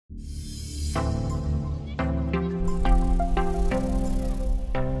Thank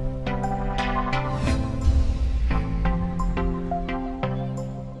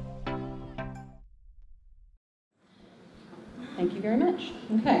you very much.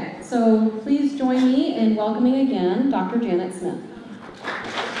 Okay, so please join me in welcoming again Dr. Janet Smith.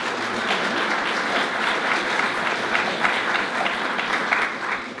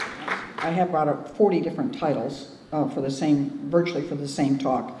 I have brought up 40 different titles virtually for the same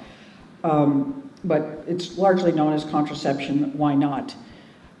talk, but it's largely known as contraception. Why not?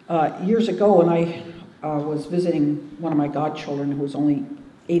 Years ago, when I was visiting one of my godchildren, who was only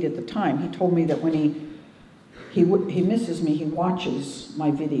 8 at the time, he told me that when he misses me, he watches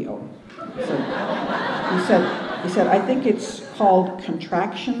my video. So he said, I think it's called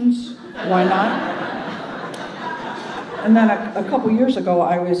Contractions. Why not? And then a couple years ago,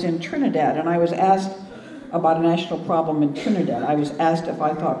 I was in Trinidad, and I was asked about a national problem in Trinidad. I was asked if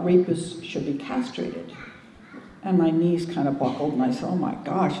I thought rapists should be castrated. And my knees kind of buckled, and I said, oh my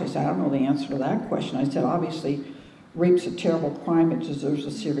gosh. I said, I don't know the answer to that question. I said, obviously, rape's a terrible crime. It deserves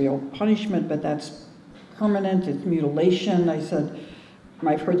a serial punishment, but that's permanent, it's mutilation. I said,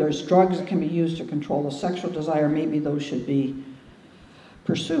 I've heard there's drugs that can be used to control the sexual desire. Maybe those should be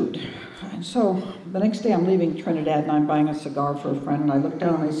pursued. And so the next day I'm leaving Trinidad and I'm buying a cigar for a friend, and I look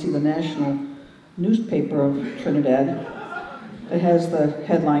down and I see the national newspaper of Trinidad. It has the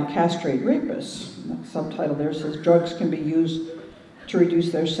headline, Castrate Rapists. The subtitle there says, drugs can be used to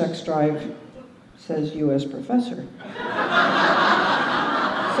reduce their sex drive, says U.S. professor.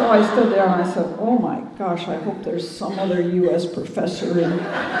 So I stood there and I said, oh my gosh, I hope there's some other U.S. professor in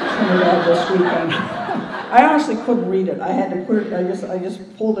Trinidad this weekend. I honestly couldn't read it. I had to put it, I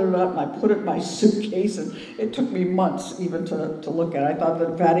just pulled it up and I put it in my suitcase, and it took me months even to look at it. I thought the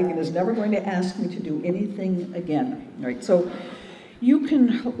Vatican is never going to ask me to do anything again. Right? So you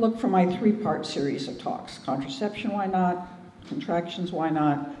can look for my 3-part series of talks. Contraception, why not? Contractions, why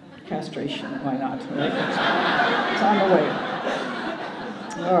not? Castration, why not? Right? It's on the way.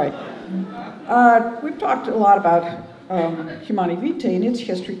 All right. We've talked a lot about Humanae Vitae and its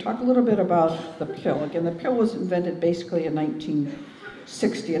history. Talk a little bit about the pill. Again, the pill was invented basically in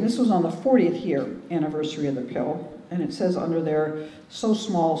 1960, and this was on the 40th year anniversary of the pill. And it says under there, so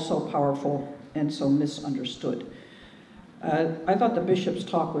small, so powerful, and so misunderstood. I thought the bishop's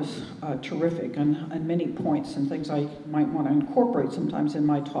talk was terrific on many points and things I might want to incorporate sometimes in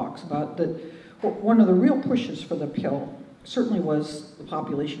my talks about that. One of the real pushes for the pill certainly was the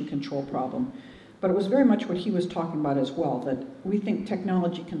population control problem, but it was very much what he was talking about as well, that we think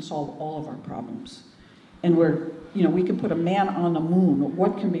technology can solve all of our problems. And we can put a man on the moon.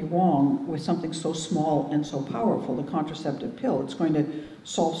 What can be wrong with something so small and so powerful, the contraceptive pill? It's going to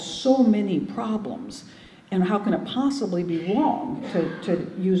solve so many problems. And how can it possibly be wrong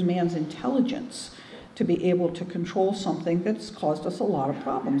to use man's intelligence to be able to control something that's caused us a lot of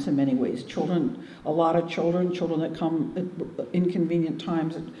problems in many ways? A lot of children that come at inconvenient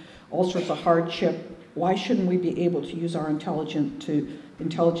times, and all sorts of hardship. Why shouldn't we be able to use our intelligence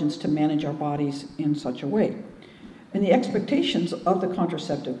to manage our bodies in such a way? And the expectations of the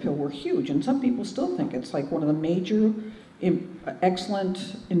contraceptive pill were huge, and some people still think it's like one of the major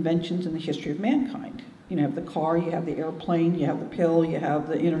excellent inventions in the history of mankind. You have the car, you have the airplane, you have the pill, you have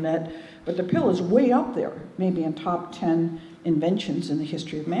the internet, but the pill is way up there, maybe in top 10 inventions in the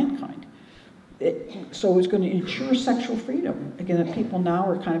history of mankind. So it's going to ensure sexual freedom. Again, that people now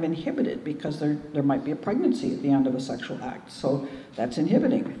are kind of inhibited because there might be a pregnancy at the end of a sexual act, so that's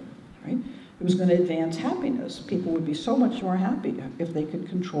inhibiting, right? It was going to advance happiness. People would be so much more happy if they could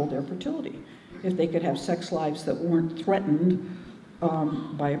control their fertility, if they could have sex lives that weren't threatened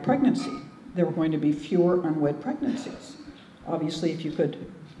by a pregnancy. There were going to be fewer unwed pregnancies. Obviously, if you could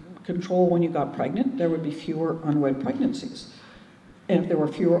control when you got pregnant, there would be fewer unwed pregnancies. And if there were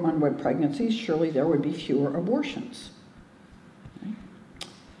fewer unwed pregnancies, surely there would be fewer abortions. Right?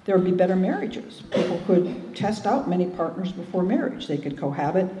 There would be better marriages. People could test out many partners before marriage. They could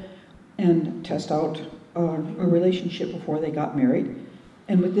cohabit and test out a relationship before they got married.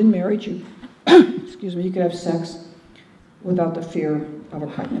 And within marriage, you could have sex without the fear of a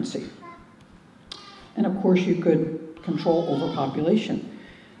pregnancy. And of course, you could control overpopulation.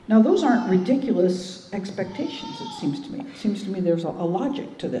 Now, those aren't ridiculous expectations, it seems to me. It seems to me there's a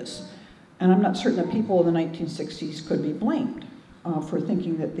logic to this. And I'm not certain that people in the 1960s could be blamed for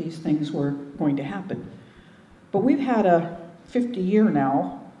thinking that these things were going to happen. But we've had a 50-year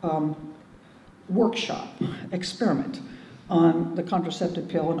now workshop, experiment on the contraceptive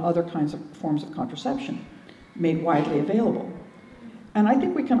pill and other kinds of forms of contraception made widely available. And I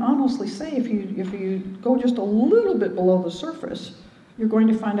think we can honestly say if you go just a little bit below the surface, you're going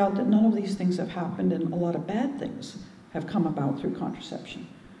to find out that none of these things have happened, and a lot of bad things have come about through contraception.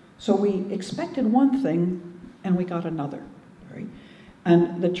 So we expected one thing and we got another, right?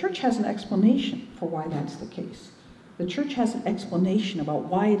 And the church has an explanation for why that's the case. The church has an explanation about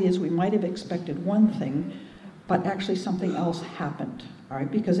why it is we might have expected one thing, but actually something else happened, all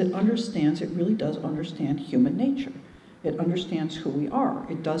right? Because it really does understand human nature. It understands who we are.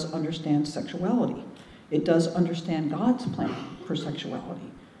 It does understand sexuality. It does understand God's plan for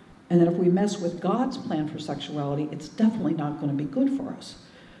sexuality. And that if we mess with God's plan for sexuality, it's definitely not going to be good for us.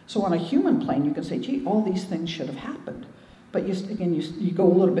 So on a human plane, you can say, gee, all these things should have happened. But you go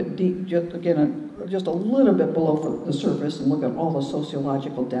a little bit deep, just a little bit below the surface and look at all the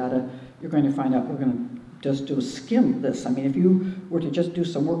sociological data, you're going to find out we're going to just do a skim this. I mean, if you were to just do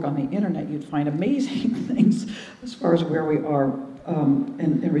some work on the internet, you'd find amazing things as far as where we are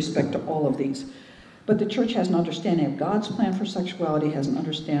in respect to all of these. But the church has an understanding of God's plan for sexuality, has an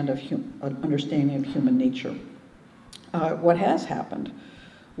understanding of human nature. What has happened?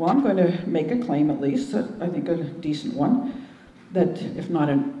 Well, I'm going to make a claim, at least, I think a decent one, that if not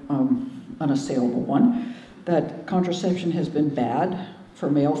an unassailable one, that contraception has been bad for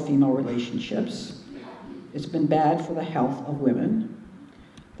male-female relationships. It's been bad for the health of women,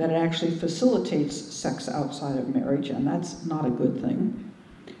 that it actually facilitates sex outside of marriage, and that's not a good thing.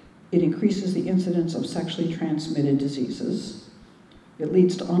 It increases the incidence of sexually transmitted diseases. It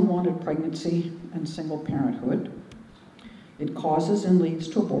leads to unwanted pregnancy and single parenthood. It causes and leads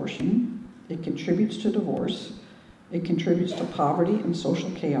to abortion. It contributes to divorce. It contributes to poverty and social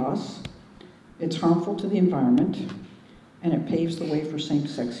chaos. It's harmful to the environment. And it paves the way for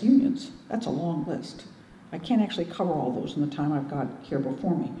same-sex unions. That's a long list. I can't actually cover all those in the time I've got here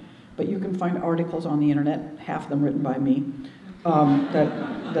before me. But you can find articles on the internet, half of them written by me,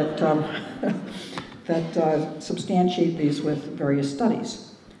 that substantiate these with various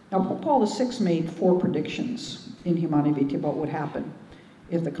studies. Now, Pope Paul VI made 4 predictions in Humanae Vitae about what would happen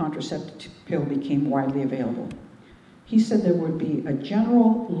if the contraceptive pill became widely available. He said there would be a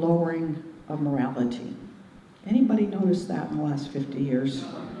general lowering of morality. Anybody notice that in the last 50 years?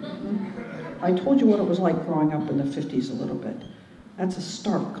 I told you what it was like growing up in the 50s a little bit. That's a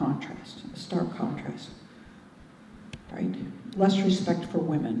stark contrast, right? Less respect for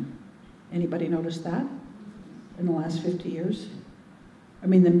women. Anybody notice that in the last 50 years? I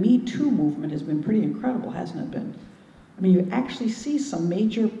mean, the Me Too movement has been pretty incredible, hasn't it been? I mean, you actually see some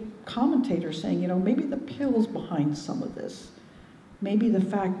major commentators saying, maybe the pill's behind some of this. Maybe the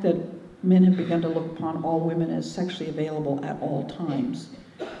fact that men have begun to look upon all women as sexually available at all times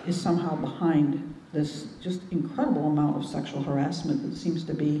is somehow behind this just incredible amount of sexual harassment that seems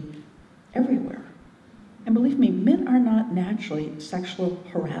to be everywhere. And believe me, men are not naturally sexual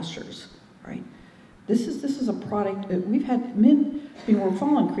harassers, right? This is a product, we've had men, we're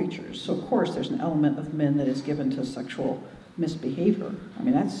fallen creatures, so of course there's an element of men that is given to sexual misbehavior. I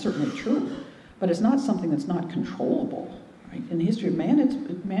mean, that's certainly true, but it's not something that's not controllable, right? In the history of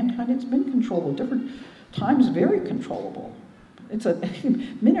mankind, it's been controllable, different times very controllable.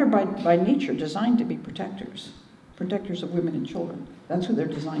 Men are by nature designed to be protectors of women and children. That's who they're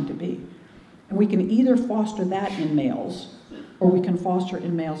designed to be. And we can either foster that in males, or we can foster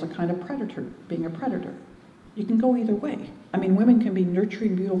in males a kind of predator, being a predator. You can go either way. I mean, women can be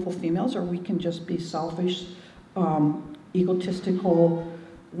nurturing, beautiful females, or we can just be selfish, egotistical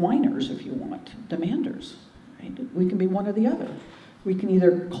whiners, if you want, demanders. Right? We can be one or the other. We can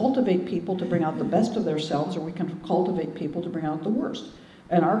either cultivate people to bring out the best of themselves, or we can cultivate people to bring out the worst.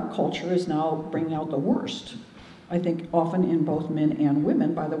 And our culture is now bringing out the worst. I think often in both men and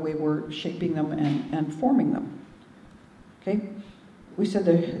women by the way we're shaping them and forming them. Okay? He said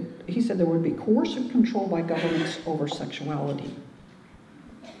there would be coercive control by governments over sexuality.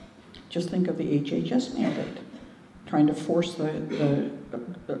 Just think of the HHS mandate, trying to force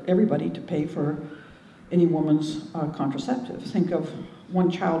everybody to pay for any woman's contraceptive. Think of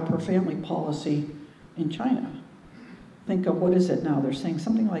one child per family policy in China. Think of, what is it now? They're saying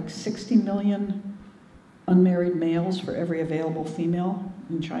something like 60 million unmarried males for every available female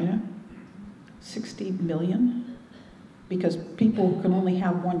in China. 60 million? Because people who can only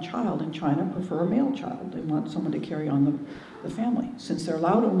have one child in China prefer a male child. They want someone to carry on the family. Since they're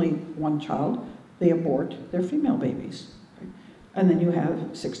allowed only one child, they abort their female babies. Right? And then you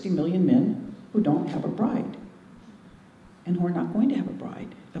have 60 million men who don't have a bride, and who are not going to have a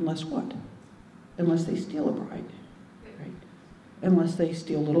bride, unless what? Unless they steal a bride, right? Unless they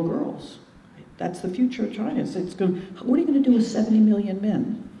steal little girls. Right? That's the future of China. What are you going to do with 70 million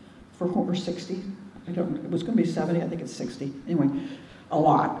men or 60? It was going to be 70, I think it's 60. Anyway, a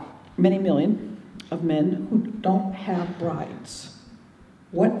lot, many million of men who don't have brides.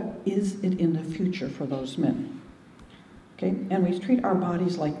 What is it in the future for those men? Okay, and we treat our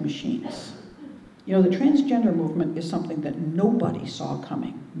bodies like machines. You know, the transgender movement is something that nobody saw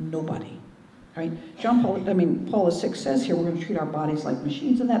coming. Nobody. Right? Paul VI says here we're going to treat our bodies like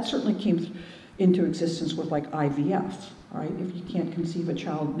machines, and that certainly came into existence with like IVF. Right? If you can't conceive a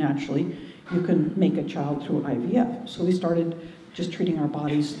child naturally, you can make a child through IVF. So we started just treating our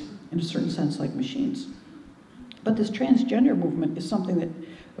bodies in a certain sense like machines. But this transgender movement is something that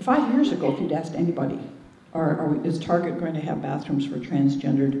 5 years ago, if you'd asked anybody, is Target going to have bathrooms for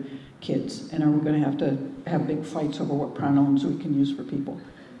transgendered kids? And are we going to have big fights over what pronouns we can use for people?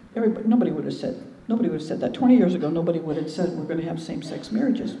 Nobody would have said that. 20 years ago, nobody would have said we're going to have same-sex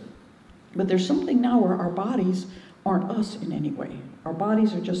marriages. But there's something now where our bodies aren't us in any way. Our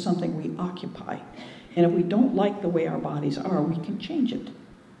bodies are just something we occupy. And if we don't like the way our bodies are, we can change it.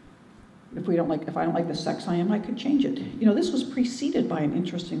 If I don't like the sex I am, I could change it. You know, this was preceded by an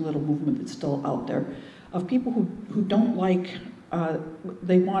interesting little movement that's still out there of people who don't like,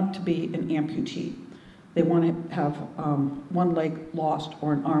 they want to be an amputee. They want to have one leg lost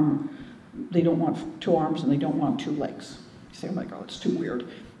or an arm. They don't want 2 arms and they don't want 2 legs. You say, oh my God, it's too weird. You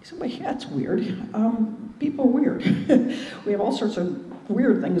say, well, yeah, it's weird. People are weird. We have all sorts of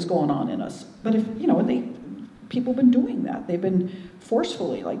weird things going on in us. But if, you know, people have been doing that. They've been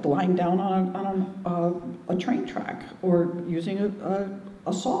forcefully, like lying down on a train track or using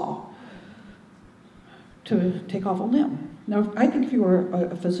a saw to take off a limb. Now, I think if you were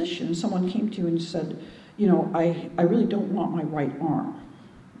a physician, someone came to you and said, you know, I really don't want my right arm.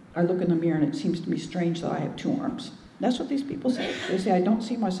 I look in the mirror and it seems to me strange that I have 2 arms. That's what these people say. They say, I don't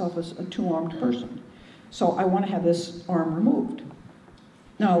see myself as a 2-armed person. So I want to have this arm removed.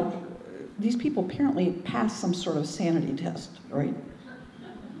 Now, these people apparently passed some sort of sanity test, right?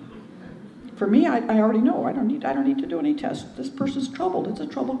 For me, I already know. I don't need to do any tests. This person's troubled. It's a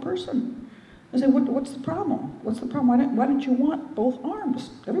troubled person. I say, what's the problem? What's the problem? Why don't you want both arms?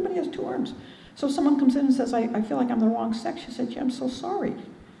 Everybody has 2 arms. So if someone comes in and says, I feel like I'm the wrong sex, you say, yeah, I'm so sorry.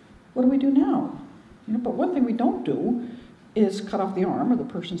 What do we do now? You know, but one thing we don't do is cut off the arm, or the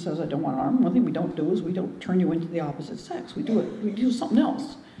person says, I don't want an arm. One thing we don't do is we don't turn you into the opposite sex. We do something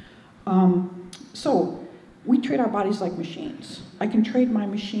else. So we treat our bodies like machines. I can trade my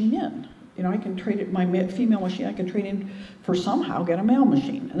machine in. You know, I can trade it, my female machine, I can trade in for somehow get a male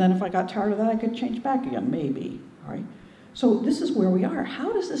machine. And then if I got tired of that, I could change back again, maybe, all right? So this is where we are.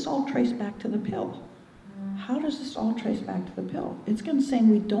 How does this all trace back to the pill? How does this all trace back to the pill? It's going to say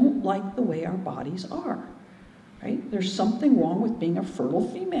we don't like the way our bodies are, right? There's something wrong with being a fertile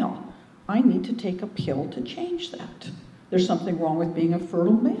female. I need to take a pill to change that. There's something wrong with being a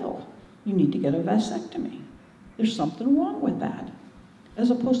fertile male. You need to get a vasectomy. There's something wrong with that. As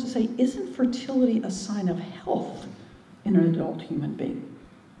opposed to say, isn't fertility a sign of health in an adult human being?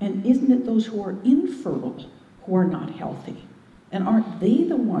 And isn't it those who are infertile who are not healthy? And aren't they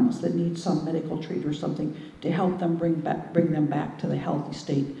the ones that need some medical treatment or something to help them bring them back to the healthy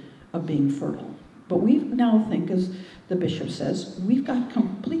state of being fertile? But we now think, as the bishop says, we've got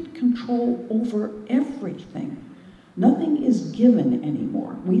complete control over everything. Nothing is given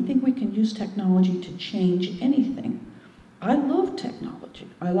anymore. We think we can use technology to change anything. I love technology.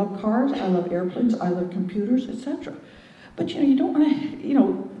 I love cars, I love airplanes, I love computers, etc. But you don't want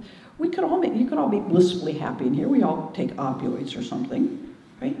to, you could all be blissfully happy in here. We all take opioids or something,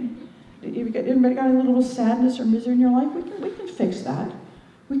 right? Anybody got a little sadness or misery in your life? We can fix that.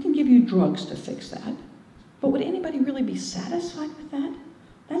 We can give you drugs to fix that. But would anybody really be satisfied with that?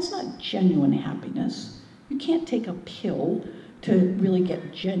 That's not genuine happiness. You can't take a pill to really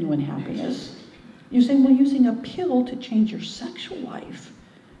get genuine happiness. You're saying, well, using a pill to change your sexual life.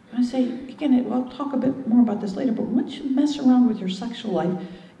 I say, again, I'll talk a bit more about this later, but once you mess around with your sexual life,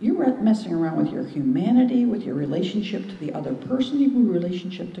 you're messing around with your humanity, with your relationship to the other person, even your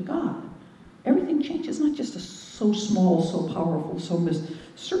relationship to God. Everything changes, not just so small, so powerful,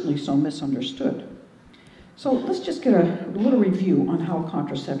 certainly so misunderstood. So let's just get a little review on how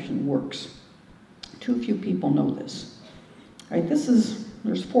contraception works. Too few people know this. All right,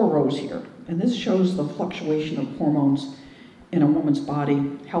 there's 4 rows here, and this shows the fluctuation of hormones in a woman's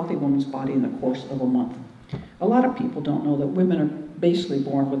body, healthy woman's body, in the course of a month. A lot of people don't know that women are basically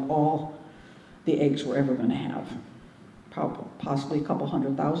born with all the eggs we're ever going to have. Possibly a couple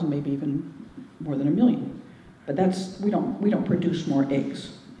 100,000, maybe even more than 1 million. But we don't produce more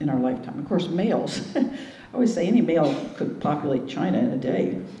eggs in our lifetime. Of course, males, I always say any male could populate China in a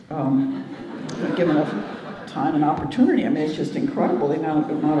day, given enough time and opportunity. I mean, it's just incredible the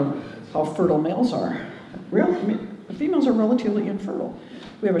amount of how fertile males are. The females are relatively infertile.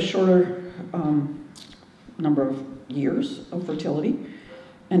 We have a shorter number of years of fertility.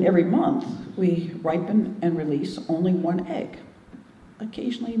 And every month, we ripen and release only one egg.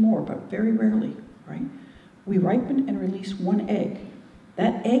 Occasionally more, but very rarely, right? We ripen and release one egg.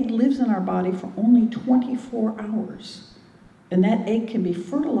 That egg lives in our body for only 24 hours. And that egg can be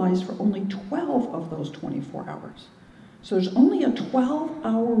fertilized for only 12 of those 24 hours. So there's only a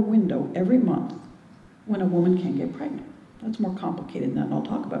 12-hour window every month when a woman can get pregnant. That's more complicated than I'll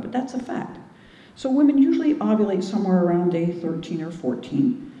talk about, but that's a fact. So women usually ovulate somewhere around day 13 or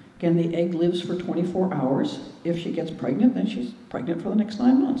 14. Again, the egg lives for 24 hours. If she gets pregnant, then she's pregnant for the next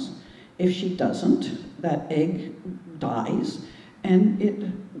 9 months. If she doesn't, that egg dies and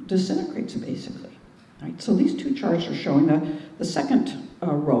it disintegrates basically. Right? So these two charts are showing the second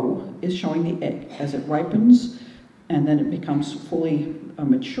row is showing the egg as it ripens and then it becomes fully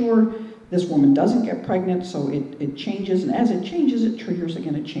mature. This woman doesn't get pregnant, so it changes, and as it changes, it triggers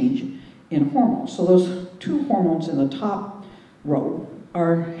again a change in hormones. So those two hormones in the top row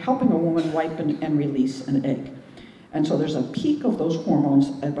are helping a woman ripen and release an egg. And so there's a peak of those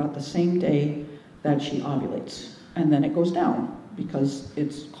hormones at about the same day that she ovulates. And then it goes down because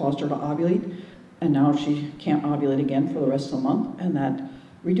it's caused her to ovulate, and now she can't ovulate again for the rest of the month, and that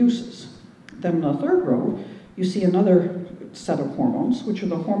reduces. Then in the third row, you see another set of hormones, which are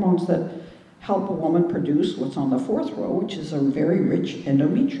the hormones that help a woman produce what's on the fourth row, which is a very rich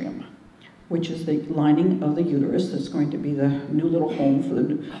endometrium, which is the lining of the uterus that's going to be the new little home for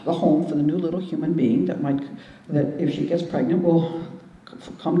the new little human being that if she gets pregnant will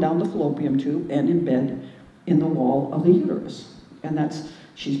come down the fallopian tube and embed in the wall of the uterus. And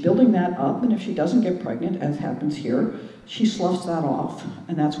she's building that up, and if she doesn't get pregnant, as happens here, she sloughs that off,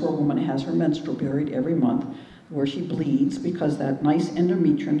 and that's where a woman has her menstrual period every month, where she bleeds because that nice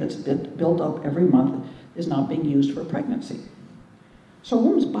endometrium that's built up every month is not being used for pregnancy. So a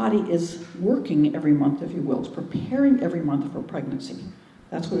woman's body is working every month, if you will. It's preparing every month for pregnancy.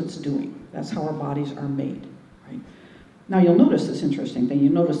 That's what it's doing. That's how our bodies are made, right? Now you'll notice this interesting thing. You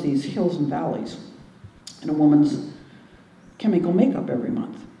notice these hills and valleys in a woman's chemical makeup every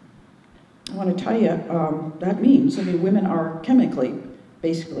month. I want to tell you, that means, women are chemically,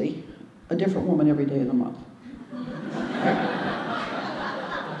 basically, a different woman every day of the month. Right?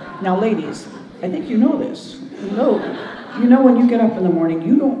 Now ladies, I think you know this. You know when you get up in the morning,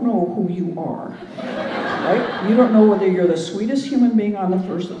 you don't know who you are, right? You don't know whether you're the sweetest human being on the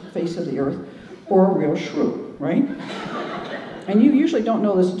face of the earth or a real shrew, right? And you usually don't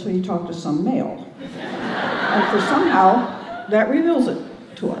know this until you talk to some male. And for somehow, that reveals it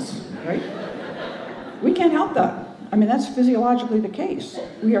to us, right? We can't help that. That's physiologically the case.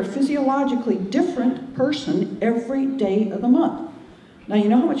 We are physiologically different person every day of the month. Now, you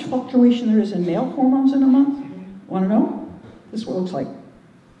know how much fluctuation there is in male hormones in a month? Want to know? This is what it looks like.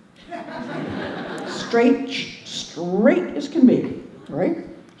 Straight as can be, right?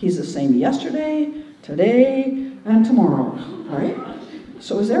 He's the same yesterday, today, and tomorrow, right?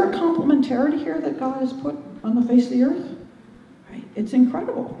 So is there a complementarity here that God has put on the face of the earth? Right? It's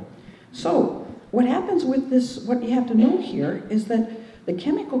incredible. So what happens with this, what you have to know here, is that the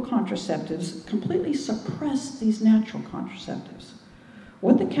chemical contraceptives completely suppress these natural contraceptives.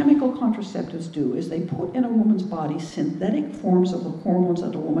 What the chemical contraceptives do is they put in a woman's body synthetic forms of the hormones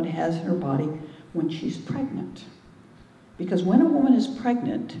that a woman has in her body when she's pregnant. Because when a woman is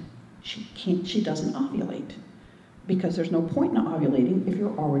pregnant, she doesn't ovulate. Because there's no point in ovulating if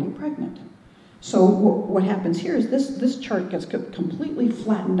you're already pregnant. So what happens here is this chart gets completely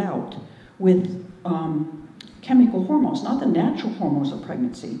flattened out with chemical hormones, not the natural hormones of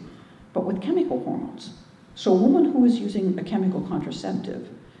pregnancy, but with chemical hormones. So a woman who is using a chemical contraceptive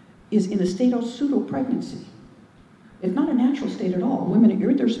is in a state of pseudo-pregnancy. It's not a natural state at all. Women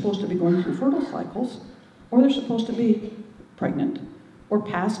are either supposed to be going through fertile cycles, or they're supposed to be pregnant, or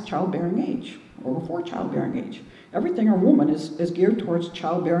past childbearing age, or before childbearing age. Everything in a woman is geared towards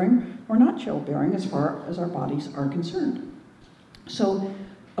childbearing or not childbearing as far as our bodies are concerned. So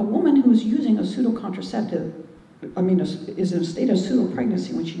a woman who's using a pseudo-contraceptive, is in a state of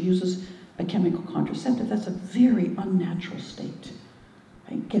pseudo-pregnancy when she uses a chemical contraceptive. That's a very unnatural state.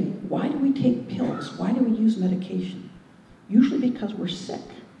 Again, why do we take pills? Why do we use medication? Usually because we're sick.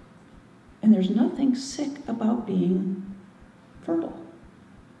 And there's nothing sick about being fertile.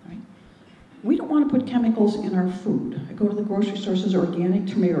 Right? We don't want to put chemicals in our food. I go to the grocery store, there's organic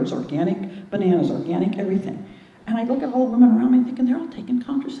tomatoes, organic bananas, organic everything. And I look at all the women around me thinking they're all taking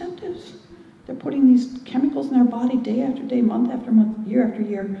contraceptives. They're putting these chemicals in their body day after day, month after month, year after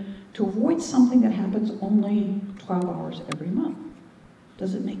year, to avoid something that happens only 12 hours every month.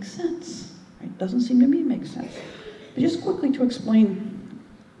 Does it make sense? Right? Doesn't seem to me to make sense. But just quickly to explain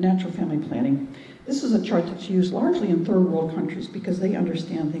natural family planning, This is a chart that's used largely in third world countries because they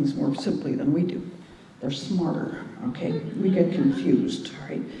understand things more simply than we do. They're smarter, okay? We get confused, all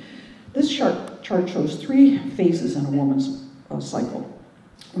right? This chart shows 3 phases in a woman's cycle.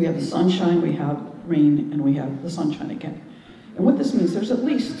 We have the sunshine, we have rain, and we have the sunshine again. And what this means, there's at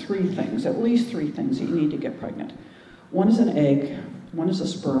least three things that you need to get pregnant. One is an egg, one is a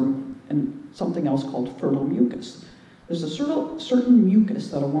sperm, and something else called fertile mucus. There's a certain mucus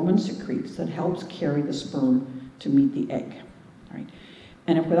that a woman secretes that helps carry the sperm to meet the egg, right?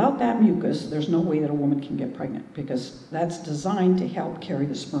 And if without that mucus, there's no way that a woman can get pregnant because that's designed to help carry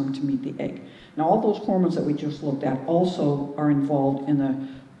the sperm to meet the egg. Now, all those hormones that we just looked at also are involved in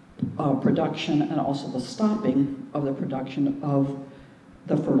the production and also the stopping of the production of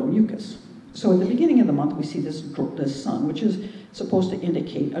the fertile mucus. So at the beginning of the month, we see this sun, which is supposed to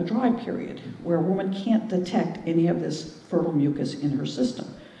indicate a dry period where a woman can't detect any of this fertile mucus in her system.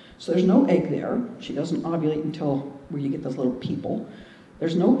 So there's no egg there. She doesn't ovulate until where you get those little people.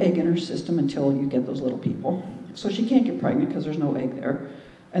 There's no egg in her system until you get those little people. So she can't get pregnant because there's no egg there.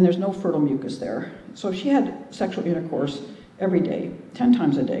 And there's no fertile mucus there. So if she had sexual intercourse every day, 10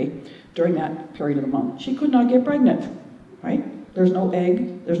 times a day, during that period of the month, she could not get pregnant, right? There's no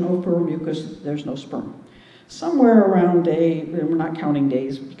egg, there's no fertile mucus, there's no sperm. Somewhere around day, we're not counting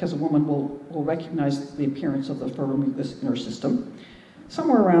days because a woman will recognize the appearance of the fertile mucus in her system.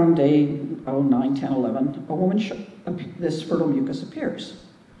 Somewhere around day 9, 10, 11, a woman, this fertile mucus appears,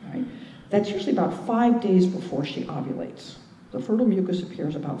 right? That's usually about 5 days before she ovulates. The fertile mucus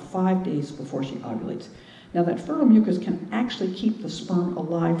appears about 5 days before she ovulates. Now that fertile mucus can actually keep the sperm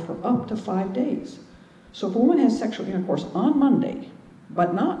alive for up to 5 days. So if a woman has sexual intercourse on Monday,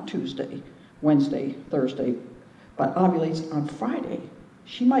 but not Tuesday, Wednesday, Thursday, but ovulates on Friday,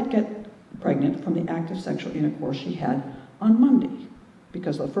 she might get pregnant from the act of sexual intercourse she had on Monday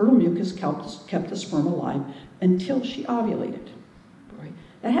because the fertile mucus kept the sperm alive until she ovulated. Right?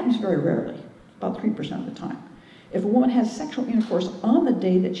 That happens very rarely, about 3% of the time. If a woman has sexual intercourse on the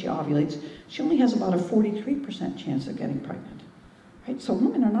day that she ovulates, she only has about a 43% chance of getting pregnant. Right? So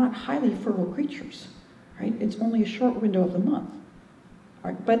women are not highly fertile creatures. Right? It's only a short window of the month.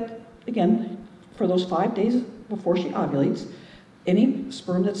 All right? But again, for those 5 days before she ovulates, any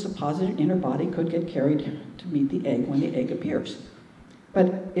sperm that's deposited in her body could get carried to meet the egg when the egg appears.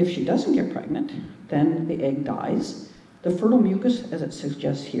 But if she doesn't get pregnant, then the egg dies. The fertile mucus, as it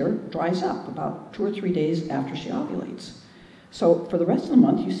suggests here, dries up about 2 or 3 days after she ovulates. So for the rest of the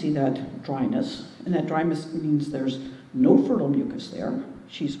month, you see that dryness, and that dryness means there's no fertile mucus there.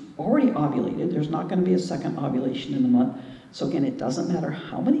 She's already ovulated. There's not going to be a second ovulation in the month. So again, it doesn't matter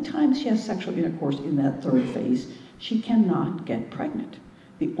how many times she has sexual intercourse in that third phase, she cannot get pregnant.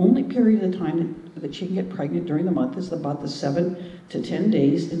 The only period of time that she can get pregnant during the month is about the 7 to 10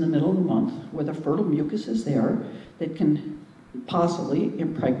 days in the middle of the month where the fertile mucus is there that can possibly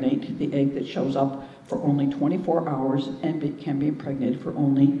impregnate the egg that shows up for only 24 hours and can be impregnated for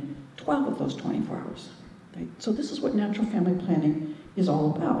only 12 of those 24 hours. Right? So this is what natural family planning is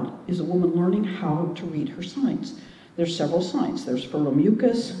all about, is a woman learning how to read her signs. There's several signs. There's fertile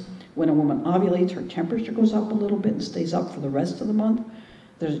mucus. When a woman ovulates, her temperature goes up a little bit and stays up for the rest of the month.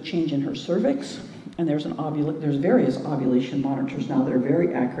 There's a change in her cervix, and there's various ovulation monitors now that are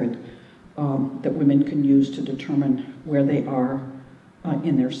very accurate that women can use to determine where they are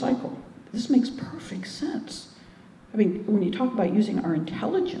in their cycle. This makes perfect sense. I mean, when you talk about using our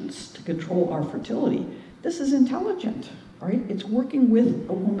intelligence to control our fertility, this is intelligent, right? It's working with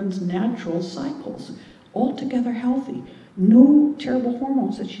a woman's natural cycles, altogether healthy, no terrible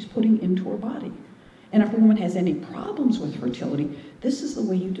hormones that she's putting into her body. And if a woman has any problems with fertility, this is the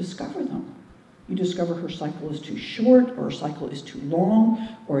way you discover them. You discover her cycle is too short, or her cycle is too long,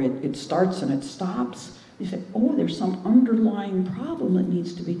 or it starts and it stops. You say, oh, there's some underlying problem that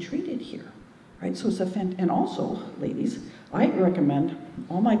needs to be treated here, right? So it's and also, ladies, I recommend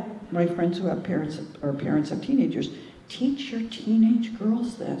all my friends who have parents or parents of teenagers, teach your teenage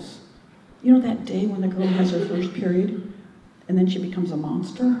girls this. You know that day when the girl has her first period, and then she becomes a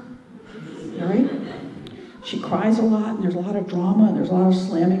monster, right? She cries a lot, and there's a lot of drama, and there's a lot of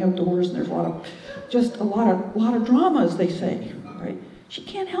slamming of doors, and there's a lot of drama, as they say, right? She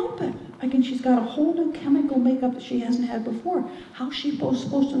can't help it. Again, she's got a whole new chemical makeup that she hasn't had before. How's she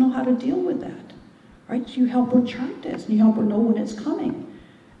supposed to know how to deal with that, right? So you help her chart this, and you help her know when it's coming,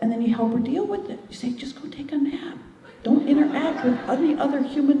 and then you help her deal with it. You say, just go take a nap. Don't interact with any other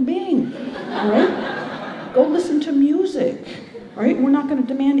human being, all right? Go listen to music. All right, we're not going to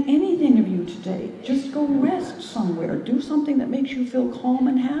demand anything of you today. Just go rest somewhere. Do something that makes you feel calm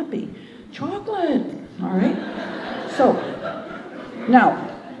and happy. Chocolate, all right? So,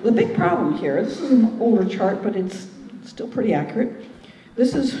 now, The big problem here, this is an older chart, but it's still pretty accurate.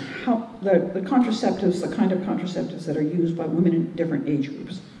 This is how the contraceptives, the kind of contraceptives that are used by women in different age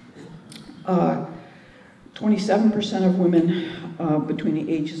groups. 27% of women between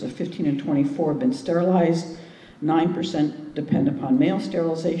the ages of 15 and 24 have been sterilized. 9% depend upon male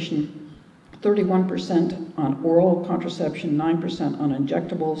sterilization. 31% on oral contraception, 9% on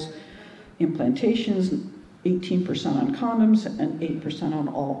injectables, implantations, 18% on condoms, and 8% on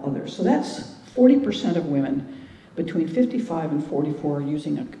all others. So that's 40% of women between 55 and 44 are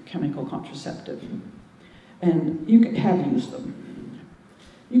using a chemical contraceptive. And you can have used them.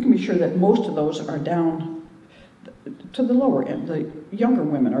 You can be sure that most of those are down to the lower end. The younger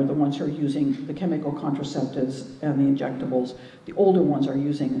women are the ones who are using the chemical contraceptives and the injectables. The older ones are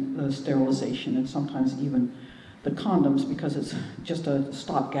using the sterilization and sometimes even the condoms, because it's just a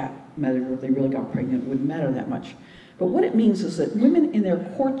stopgap measure. If they really got pregnant, it wouldn't matter that much. But what it means is that women in their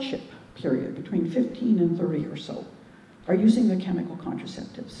courtship period, between 15 and 30 or so, are using the chemical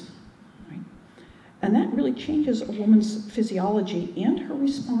contraceptives, right? And that really changes a woman's physiology and her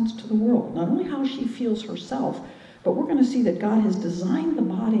response to the world. Not only how she feels herself, but we're going to see that God has designed the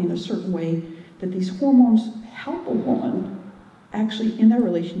body in a certain way that these hormones help a woman actually in their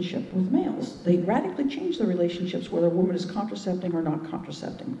relationship with males. They radically change the relationships whether a woman is contracepting or not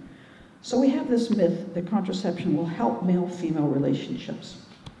contracepting. So we have this myth that contraception will help male-female relationships.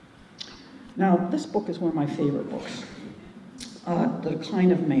 Now, this book is one of my favorite books, The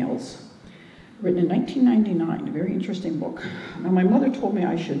Decline of Males, written in 1999, a very interesting book. Now, my mother told me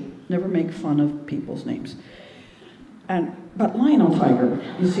I should never make fun of people's names. But Lionel Tiger,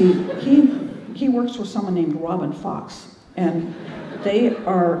 you see, he works with someone named Robin Fox, and they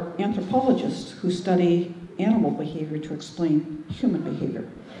are anthropologists who study animal behavior to explain human behavior.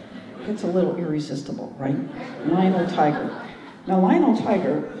 It's a little irresistible, right? Lionel Tiger. Now, Lionel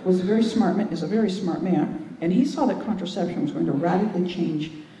Tiger was a very smart man, and he saw that contraception was going to radically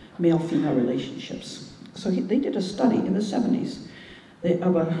change male-female relationships. So they did a study in the 70s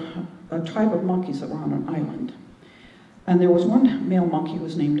of a tribe of monkeys that were on an island. And there was one male monkey who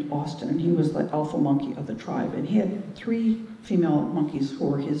was named Austin, and he was the alpha monkey of the tribe. And he had 3 female monkeys who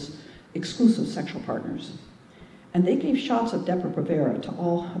were his exclusive sexual partners. And they gave shots of Depo-Provera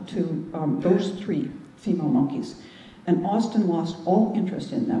to those 3 female monkeys. And Austin lost all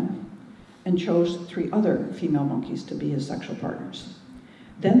interest in them and chose 3 other female monkeys to be his sexual partners.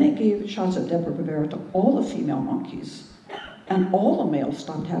 Then they gave shots of Depo-Provera to all the female monkeys, and all the males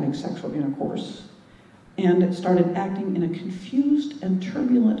stopped having sexual intercourse and started acting in a confused and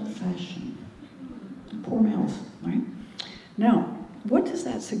turbulent fashion. Poor males, right? Now, what does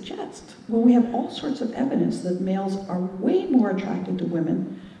that suggest? Well, we have all sorts of evidence that males are way more attracted to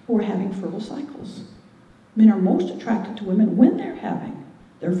women who are having fertile cycles. Men are most attracted to women when they're having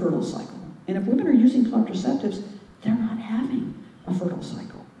their fertile cycle. And if women are using contraceptives, they're not having a fertile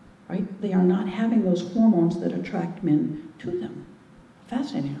cycle, right? They are not having those hormones that attract men to them.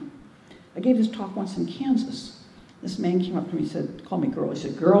 Fascinating. I gave this talk once in Kansas. This man came up to me and said, called me girl. He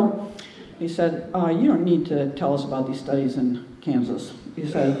said, girl, he said, you don't need to tell us about these studies in Kansas. He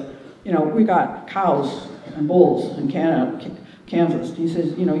said, you know, we got cows and bulls in Kansas. He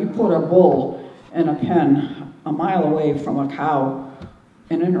says, you know, you put a bull in a pen a mile away from a cow,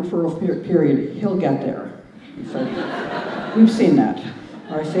 and in her fertile period, he'll get there. He said, we've seen that.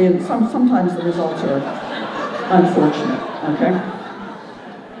 Or I say, sometimes the results are unfortunate, okay?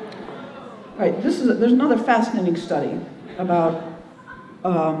 Right, there's another fascinating study about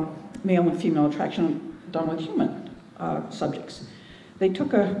male and female attraction done with human subjects. They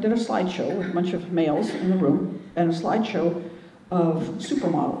did a slideshow with a bunch of males in the room and a slideshow of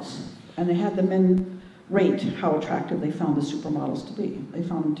supermodels. And they had the men rate how attractive they found the supermodels to be. They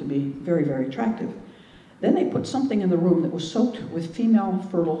found them to be very, very attractive. Then they put something in the room that was soaked with female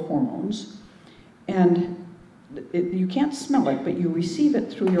fertile hormones, and you can't smell it, but you receive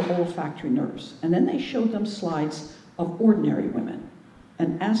it through your olfactory nerves. And then they showed them slides of ordinary women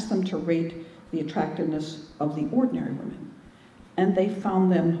and asked them to rate the attractiveness of the ordinary women. And they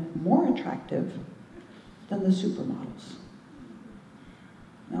found them more attractive than the supermodels.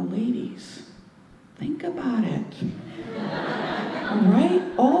 Now, ladies, think about it. All right?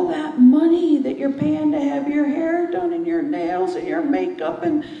 All that money that you're paying to have your hair done and your nails and your makeup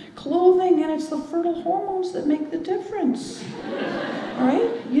and clothing, and it's the fertile hormones that make the difference. All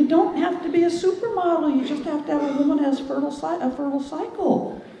right? You don't have to be a supermodel. You just have to have a woman who has a fertile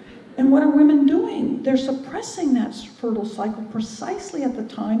cycle. And what are women doing? They're suppressing that fertile cycle precisely at the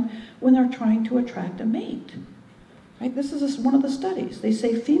time when they're trying to attract a mate. Right? This is one of the studies. They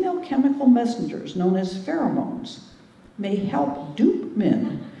say female chemical messengers, known as pheromones, may help dupe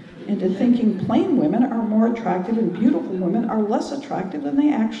men into thinking plain women are more attractive and beautiful women are less attractive than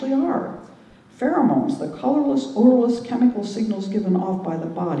they actually are. Pheromones, the colorless, odorless chemical signals given off by the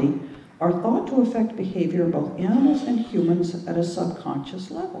body, are thought to affect behavior in both animals and humans at a subconscious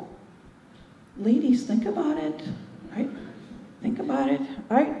level. Ladies, think about it, right? Think about it.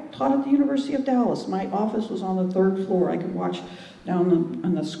 I taught at the University of Dallas. My office was on the 3rd floor. I could watch down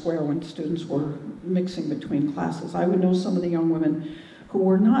on the square when students were mixing between classes. I would know some of the young women who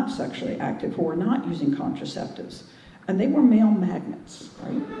were not sexually active, who were not using contraceptives. And they were male magnets,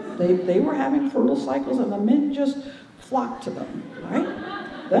 right? They were having fertile cycles and the men just flocked to them,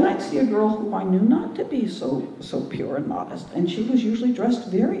 right? Then I'd see a girl who I knew not to be so pure and modest, and she was usually dressed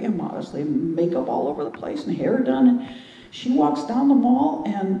very immodestly, makeup all over the place and hair done, and she walks down the mall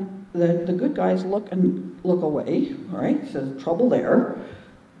and the good guys look away, right? So trouble there.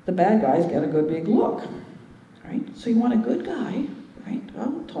 The bad guys get a good big look, right? So you want a good guy, right?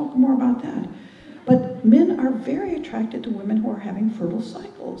 I'll talk more about that. But men are very attracted to women who are having fertile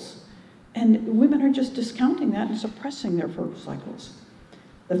cycles. And women are just discounting that and suppressing their fertile cycles.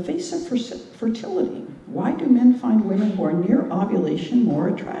 The face of fertility. Why do men find women who are near ovulation more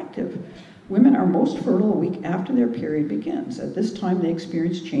attractive? Women are most fertile a week after their period begins. At this time, they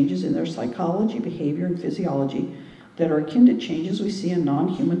experience changes in their psychology, behavior, and physiology that are akin to changes we see in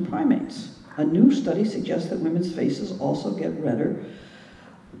non-human primates. A new study suggests that women's faces also get redder.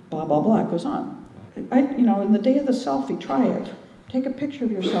 Blah, blah, blah. It goes on. In the day of the selfie, try it. Take a picture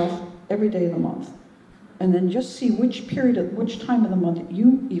of yourself every day of the month. And then just see which time of the month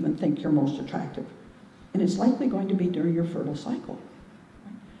you even think you're most attractive. And it's likely going to be during your fertile cycle.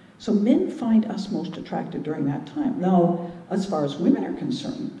 So men find us most attractive during that time. Now, as far as women are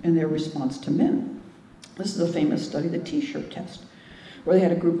concerned and their response to men, this is a famous study, the T-shirt test, where they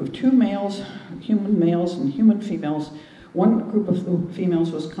had a group of 2 males, human males and human females. One group of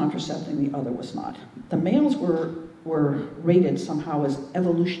females was contracepting, the other was not. The males were rated somehow as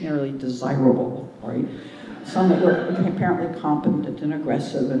evolutionarily desirable, right? Some that were apparently competent and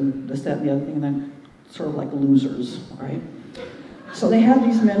aggressive and this, that, and the other thing, and then sort of like losers, right? So they had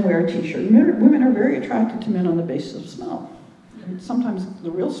these men wear a T-shirt. Women are very attracted to men on the basis of smell. Sometimes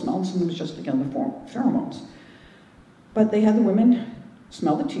the real smell, and sometimes just, again, the pheromones. But they had the women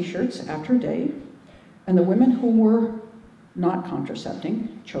smell the T-shirts after a day, and the women who were not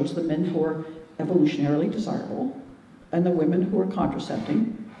contracepting chose the men who were evolutionarily desirable, and the women who were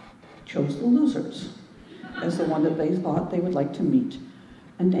contracepting chose the losers as the one that they thought they would like to meet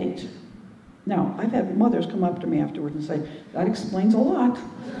and date. Now, I've had mothers come up to me afterwards and say, that explains a lot.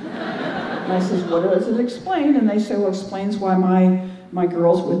 And I says, what does it explain? And they say, well, it explains why my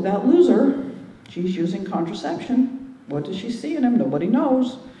girl's with that loser. She's using contraception. What does she see in him? Nobody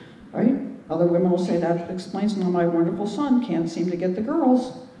knows, right? Other women will say that explains why my wonderful son can't seem to get the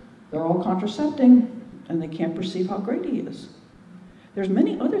girls. They're all contracepting, and they can't perceive how great he is. There's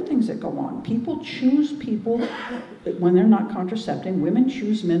many other things that go on. People choose people when they're not contracepting. Women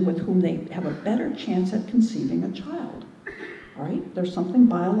choose men with whom they have a better chance at conceiving a child. All right? There's something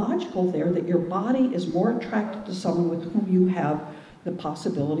biological there that your body is more attracted to someone with whom you have the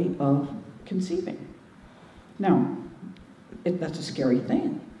possibility of conceiving. Now, that's a scary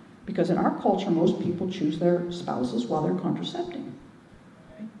thing, because in our culture, most people choose their spouses while they're contracepting.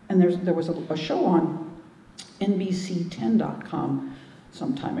 And there was a show on NBC10.com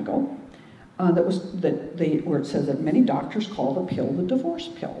some time ago where it says that many doctors call the pill the divorce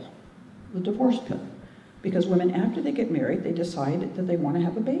pill. The divorce pill. Because women, after they get married, they decide that they want to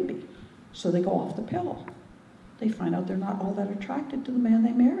have a baby. So they go off the pill. They find out they're not all that attracted to the man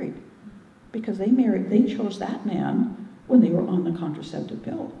they married. Because they chose that man when they were on the contraceptive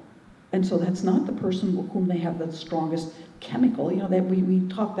pill. And so that's not the person with whom they have the strongest chemical, that we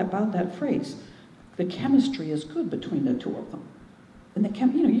talked about that phrase. The chemistry is good between the two of them. And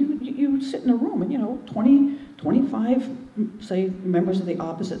you sit in a room and 20, 25, say, members of the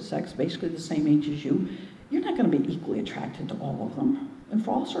opposite sex, basically the same age as you, you're not going to be equally attracted to all of them. And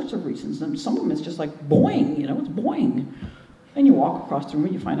for all sorts of reasons. And some of them it's just like boing, it's boing. And you walk across the room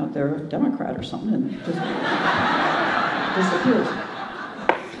and you find out they're a Democrat or something and it just disappears.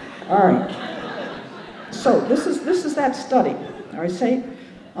 All right. So this is that study. I say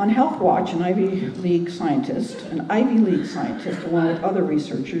on Health Watch, an Ivy League scientist, along with other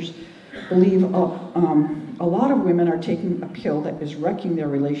researchers, believe a lot of women are taking a pill that is wrecking their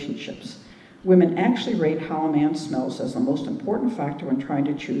relationships. Women actually rate how a man smells as the most important factor when trying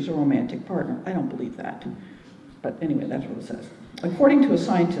to choose a romantic partner. I don't believe that. But anyway, that's what it says. According to a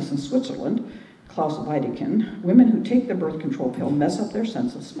scientist in Switzerland, Klaus Wedekind, women who take the birth control pill mess up their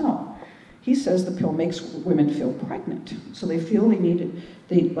sense of smell. He says the pill makes women feel pregnant, so they feel they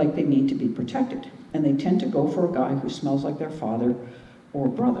need to be protected, and they tend to go for a guy who smells like their father or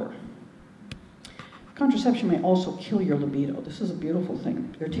brother. Contraception may also kill your libido. This is a beautiful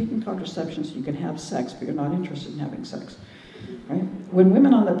thing. You're taking contraception so you can have sex, but you're not interested in having sex. Right? When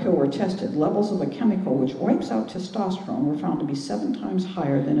women on the pill were tested, levels of a chemical which wipes out testosterone were found to be 7 times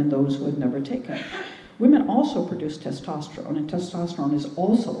higher than in those who had never taken it. Women also produce testosterone, and testosterone is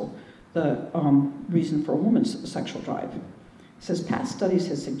also the reason for a woman's sexual drive. It says past studies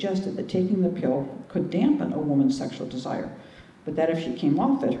have suggested that taking the pill could dampen a woman's sexual desire, but that if she came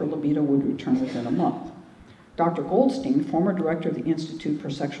off it, her libido would return within a month. Dr. Goldstein, former director of the Institute for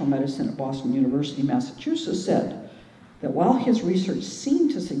Sexual Medicine at Boston University, Massachusetts, said that while his research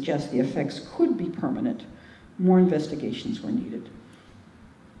seemed to suggest the effects could be permanent, more investigations were needed.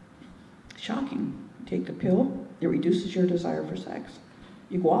 Shocking. You take the pill, it reduces your desire for sex.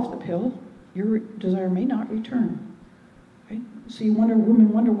 You go off the pill, your desire may not return. Right? So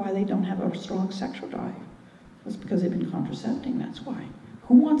women wonder why they don't have a strong sexual drive. It's because they've been contracepting, that's why.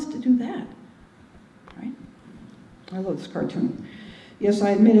 Who wants to do that? Right? I love this cartoon. Yes,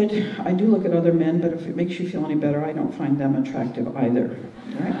 I admit it, I do look at other men, but if it makes you feel any better, I don't find them attractive either.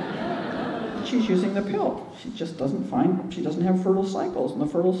 Right? She's using the pill. She doesn't have fertile cycles. And the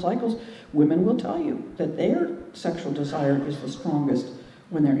fertile cycles, women will tell you that their sexual desire is the strongest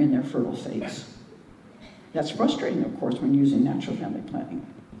when they're in their fertile phase. That's frustrating, of course, when using natural family planning.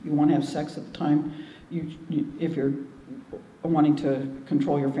 You want to have sex at the time, if you're wanting to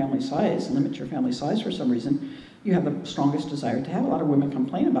control your family size, limit your family size for some reason, you have the strongest desire to have. A lot of women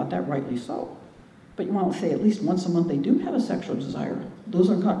complain about that, rightly so. But you want to say at least once a month they do have a sexual desire. Those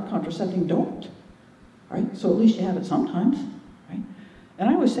who are contracepting don't, right? So at least you have it sometimes, right? And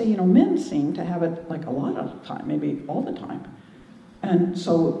I always say, men seem to have it like a lot of the time, maybe all the time. And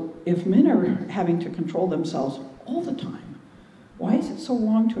so if men are having to control themselves all the time, why is it so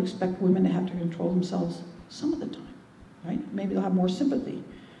wrong to expect women to have to control themselves some of the time, right? Maybe they'll have more sympathy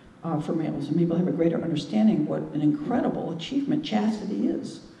for males, and maybe they'll have a greater understanding of what an incredible achievement chastity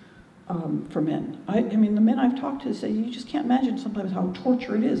is for men. I mean, the men I've talked to say, you just can't imagine sometimes how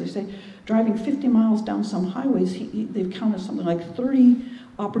torture it is. They say driving 50 miles down some highways, they've counted something like 30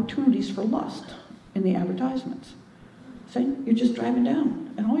 opportunities for lust in the advertisements. Saying you're just driving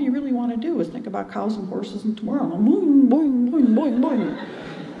down, and all you really want to do is think about cows and horses and tomorrow. Boing, boing, boing, boing,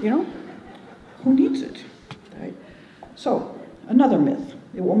 boing. Who needs it, right? So, another myth: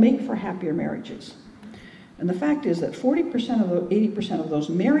 it will make for happier marriages. And the fact is that 40% of the 80% of those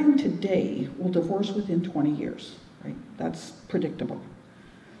marrying today will divorce within 20 years. Right? That's predictable.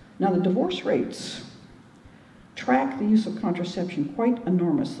 Now, the divorce rates track the use of contraception quite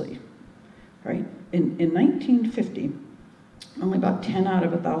enormously. Right? In 1950. Only about 10 out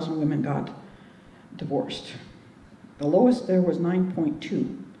of 1,000 women got divorced. The lowest there was 9.2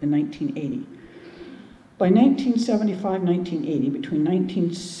 in 1980. By 1975, 1980, between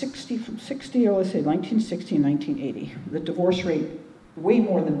 1960 and 1980, the divorce rate way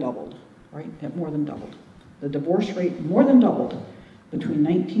more than doubled, right? It more than doubled. The divorce rate more than doubled between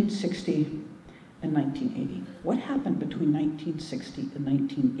 1960 and 1980. What happened between 1960 and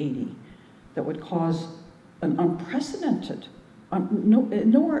 1980 that would cause an unprecedented,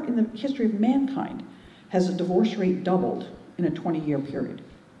 nowhere in the history of mankind has a divorce rate doubled in a 20-year period.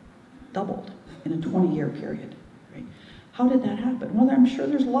 Doubled in a 20-year period. Right? How did that happen? Well, I'm sure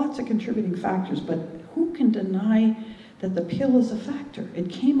there's lots of contributing factors, but who can deny that the pill is a factor? It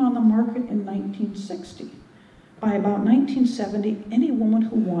came on the market in 1960. By about 1970, any woman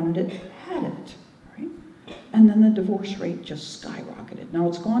who wanted it had it. Right? And then the divorce rate just skyrocketed. Now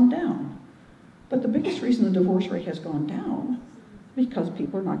it's gone down. But the biggest reason the divorce rate has gone down is because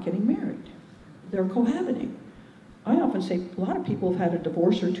people are not getting married. They're cohabiting. I often say a lot of people have had a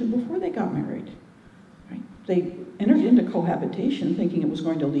divorce or two before they got married. Right? They entered into cohabitation thinking it was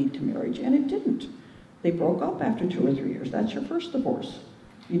going to lead to marriage, and it didn't. They broke up after 2 or 3 years. That's your first divorce.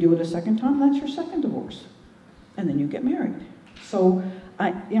 You do it a second time, that's your second divorce. And then you get married. So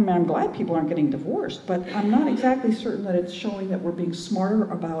I'm glad people aren't getting divorced, but I'm not exactly certain that it's showing that we're being smarter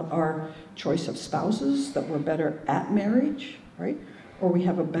about our choice of spouses, that we're better at marriage, right? Or we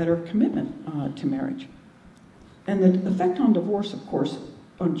have a better commitment to marriage. And the effect on divorce, of course,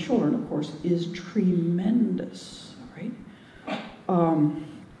 on children, of course, is tremendous, right?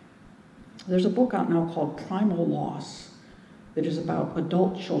 There's a book out now called Primal Loss that is about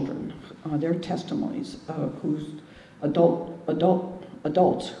adult children, their testimonies, whose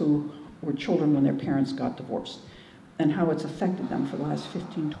adults who were children when their parents got divorced, and how it's affected them for the last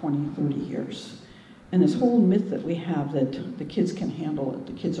 15, 20, 30 years. And this whole myth that we have that the kids can handle it,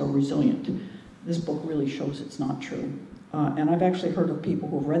 the kids are resilient, this book really shows it's not true. And I've actually heard of people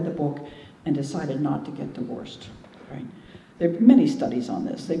who've read the book and decided not to get divorced, right? There are many studies on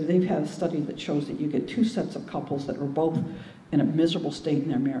this. They've had a study that shows that you get two sets of couples that are both in a miserable state in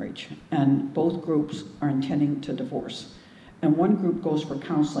their marriage, and both groups are intending to divorce. And one group goes for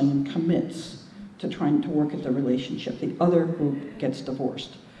counseling and commits to trying to work at the relationship. The other group gets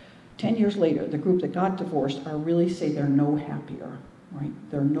divorced. 10 years later, the group that got divorced are really say they're no happier, right?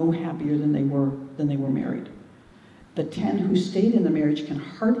 They're no happier than they were married. The 10 who stayed in the marriage can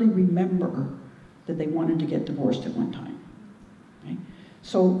hardly remember that they wanted to get divorced at one time, right?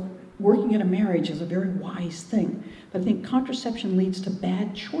 So working at a marriage is a very wise thing. But I think contraception leads to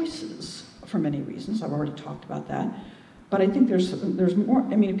bad choices for many reasons. I've already talked about that. But I think there's more.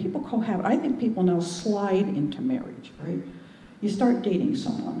 I mean, if people cohabit, I think people now slide into marriage, right? You start dating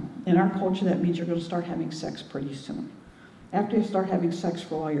someone. In our culture, that means you're going to start having sex pretty soon. After you start having sex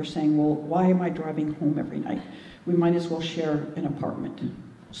for a while, you're saying, well, why am I driving home every night? We might as well share an apartment.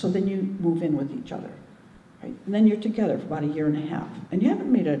 So then you move in with each other, right? And then you're together for about a year and a half. And you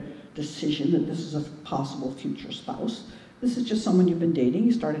haven't made a decision that this is a possible future spouse. This is just someone you've been dating,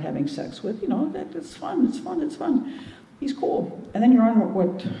 you started having sex with, it's fun. He's cool. And then you're on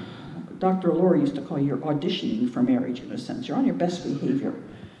what Dr. Allure used to call you're auditioning for marriage in a sense. You're on your best behavior.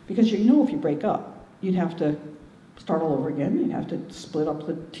 Because if you break up, you'd have to start all over again. You'd have to split up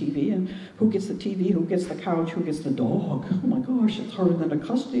the TV, and who gets the TV, who gets the couch, who gets the dog. Oh my gosh, it's harder than a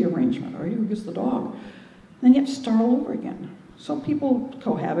custody arrangement, right? Who gets the dog? And then you have to start all over again. So people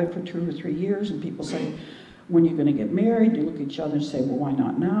cohabit for 2 or 3 years, and people say, when you're going to get married, you look at each other and say, well, why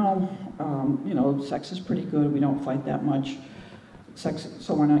not now? Sex is pretty good. We don't fight that much.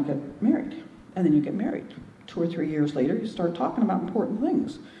 So why not get married? And then you get married. 2 or 3 years later, you start talking about important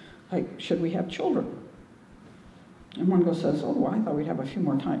things, like, should we have children? And one says, oh, well, I thought we'd have a few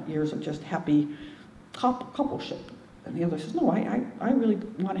more years of just happy coupleship. And the other says, no, I really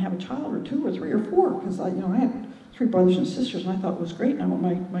want to have a child, or 2 or 3 or 4, because I had 3 brothers and sisters, and I thought it was great, and I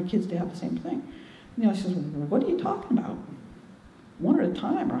want my kids to have the same thing. And the other says, well, what are you talking about? One at a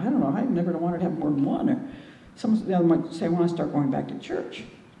time, or I don't know, I never wanted to have more than one. Or the other might say, I want to start going back to church.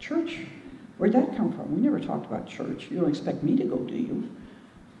 Church? Where'd that come from? We never talked about church. You don't expect me to go, do you?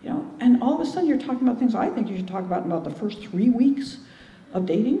 And all of a sudden you're talking about things I think you should talk about the first 3 weeks of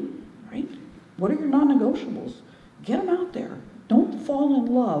dating, right? What are your non-negotiables? Get them out there. Don't fall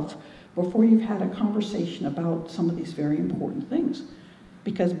in love before you've had a conversation about some of these very important things.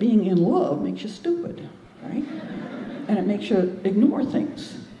 Because being in love makes you stupid, right? And it makes you ignore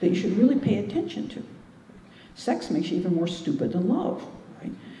things that you should really pay attention to. Sex makes you even more stupid than love,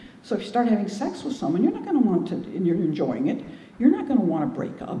 right? So if you start having sex with someone, you're not going to want to, and you're enjoying it, you're not going to want to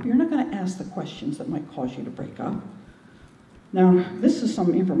break up. You're not going to ask the questions that might cause you to break up. Now, this is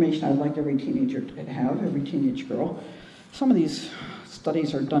some information I'd like every teenager to have, every teenage girl. Some of these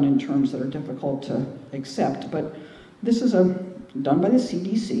studies are done in terms that are difficult to accept, but this is done by the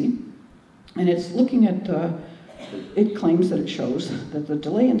CDC, and it's looking at, it claims that it shows that the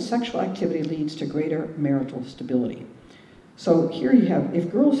delay in sexual activity leads to greater marital stability. So here you have,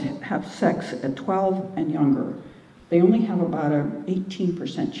 if girls have sex at 12 and younger, they only have about an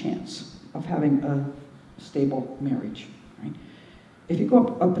 18% chance of having a stable marriage, right? If you go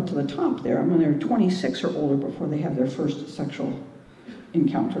up to the top there, when they're 26 or older before they have their first sexual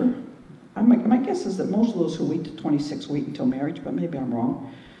encounter, my guess is that most of those who wait to 26 wait until marriage, but maybe I'm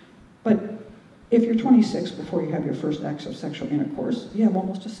wrong. But if you're 26 before you have your first acts of sexual intercourse, you have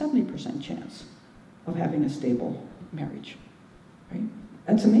almost a 70% chance of having a stable marriage, right?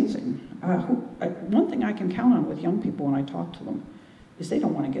 That's amazing. One thing I can count on with young people when I talk to them is they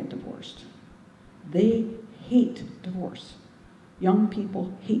don't want to get divorced. They hate divorce. Young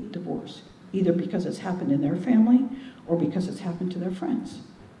people hate divorce, either because it's happened in their family or because it's happened to their friends.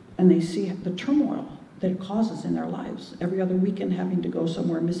 And they see the turmoil that it causes in their lives. Every other weekend having to go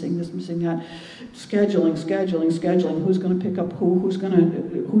somewhere, missing this, missing that, scheduling, who's going to pick up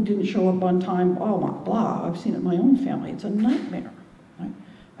who didn't show up on time, blah, blah, blah. I've seen it in my own family. It's a nightmare, right?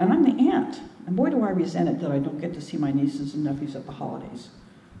 And I'm the aunt, and boy do I resent it that I don't get to see my nieces and nephews at the holidays,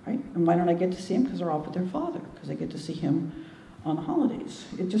 right? And why don't I get to see them? Because they're off with their father, because I get to see him on the holidays.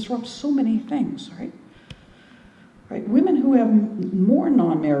 It disrupts so many things, right? Right? Women who have more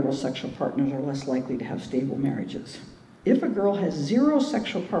non-marital sexual partners are less likely to have stable marriages. If a girl has 0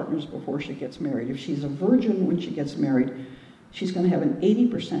 sexual partners before she gets married, if she's a virgin when she gets married, she's going to have an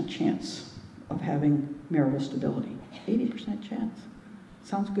 80% chance of having marital stability. 80% chance.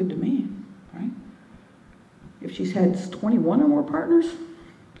 Sounds good to me, right? If she's had 21 or more partners,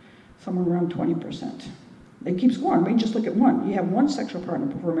 somewhere around 20%. It keeps going. I mean, just look at one. You have one sexual partner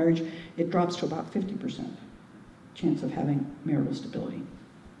before marriage, it drops to about 50% chance of having marital stability.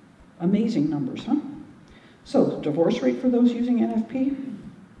 Amazing numbers, huh? So the divorce rate for those using NFP,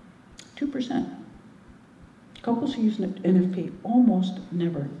 2%. Couples who use NFP almost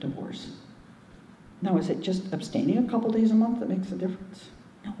never divorce. Now, is it just abstaining a couple days a month that makes a difference?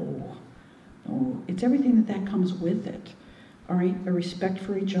 No. It's everything that comes with it. All right, a respect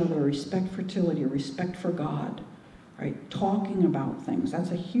for each other, a respect for fertility, a respect for God. All right, talking about things.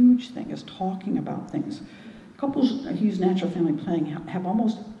 That's a huge thing, is talking about things. Couples who use natural family planning have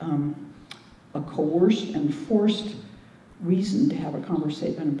almost a coerced and forced reason to have an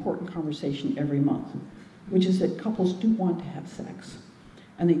important conversation every month, which is that couples do want to have sex.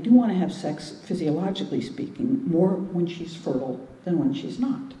 And they do want to have sex, physiologically speaking, more when she's fertile than when she's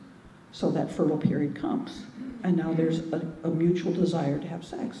not. So that fertile period comes. And now there's a mutual desire to have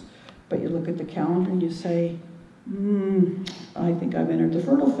sex. But you look at the calendar and you say, I think I've entered the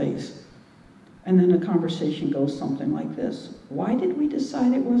fertile phase. And then the conversation goes something like this. Why did we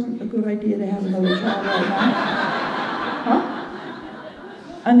decide it wasn't a good idea to have another child right now? Huh?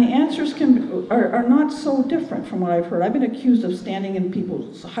 And the answers are not so different from what I've heard. I've been accused of hiding in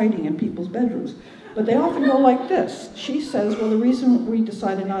people's bedrooms. But they often go like this. She says, well, the reason we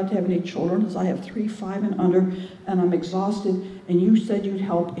decided not to have any children is I have 3, 5, and under, and I'm exhausted, and you said you'd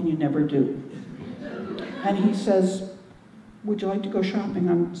help, and you never do. And he says, would you like to go shopping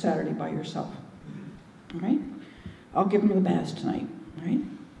on Saturday by yourself? All right? I'll give him the baths tonight. All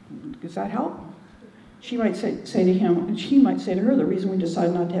right? Does that help? She might say to him, and she might say to her, the reason we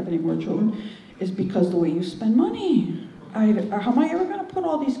decided not to have any more children is because the way you spend money. How am I ever going to put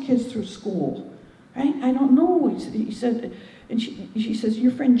all these kids through school? Right? I don't know. He said, and she says,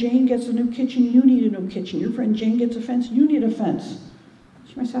 your friend Jane gets a new kitchen, you need a new kitchen. Your friend Jane gets a fence, you need a fence.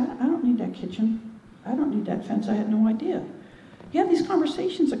 She might say, I don't need that kitchen. I don't need that fence. I had no idea. You have these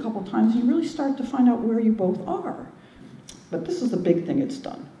conversations a couple times, and you really start to find out where you both are. But this is the big thing it's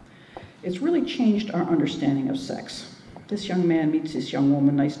done. It's really changed our understanding of sex. This young man meets this young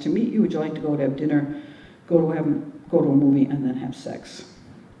woman. Nice to meet you. Would you like to go to have dinner, go to a movie, and then have sex?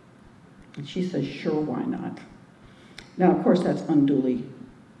 And she says, sure, why not? Now, of course, that's unduly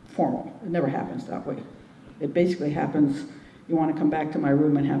formal. It never happens that way. It basically happens, you want to come back to my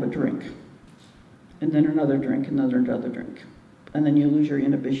room and have a drink. And then another drink, another drink. And then you lose your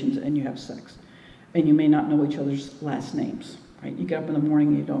inhibitions and you have sex. And you may not know each other's last names, right? You get up in the morning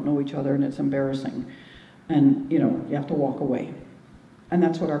and you don't know each other and it's embarrassing. And, you have to walk away. And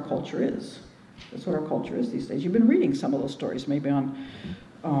that's what our culture is. That's what our culture is these days. You've been reading some of those stories, maybe on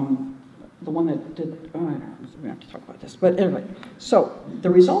the one that did, we don't have to talk about this. But anyway, so the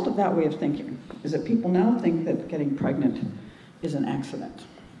result of that way of thinking is that people now think that getting pregnant is an accident.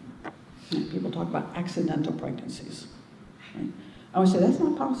 And people talk about accidental pregnancies. Right? I would say that's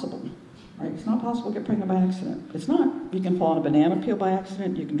not possible. Right? It's not possible to get pregnant by accident. It's not. You can fall on a banana peel by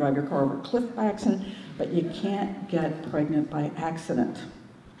accident, you can drive your car over a cliff by accident, but you can't get pregnant by accident.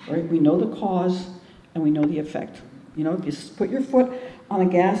 Right? We know the cause and we know the effect. If you put your foot on the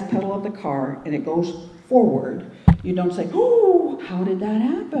gas pedal of the car and it goes forward, you don't say, oh, how did that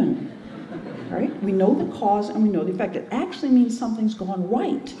happen? Right? We know the cause and we know the effect. It actually means something's gone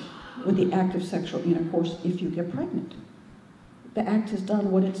right with the act of sexual intercourse if you get pregnant. The act has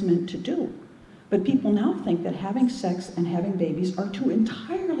done what it's meant to do. But people now think that having sex and having babies are two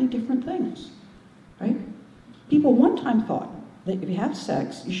entirely different things. Right? People one time thought that if you have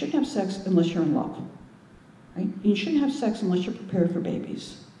sex, you shouldn't have sex unless you're in love. Right? You shouldn't have sex unless you're prepared for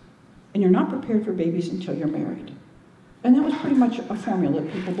babies. And you're not prepared for babies until you're married. And that was pretty much a formula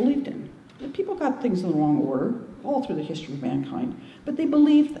that people believed in. People got things in the wrong order all through the history of mankind, but they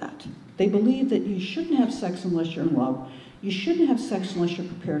believed that. They believed that you shouldn't have sex unless you're in love. You shouldn't have sex unless you're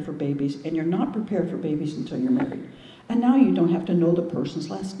prepared for babies, and you're not prepared for babies until you're married. And now you don't have to know the person's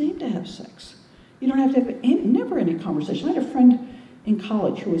last name to have sex. You don't have to have never any conversation. I had a friend in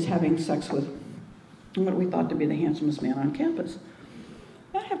college who was having sex with what we thought to be the handsomest man on campus.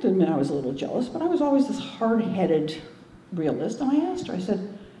 I have to admit I was a little jealous, but I was always this hard-headed realist, and I asked her, I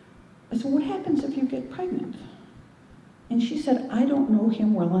said, what happens if you get pregnant? And she said, I don't know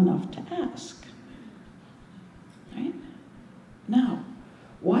him well enough to ask. Right? Now,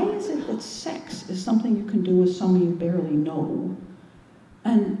 why is it that sex is something you can do with someone you barely know,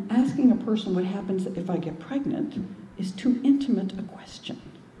 and asking a person what happens if I get pregnant is too intimate a question?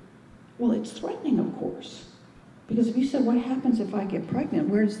 Well, it's threatening, of course. Because if you said, what happens if I get pregnant,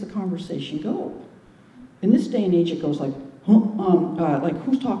 where does the conversation go? In this day and age, it goes like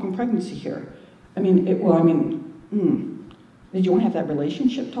who's talking pregnancy here? Did you want to have that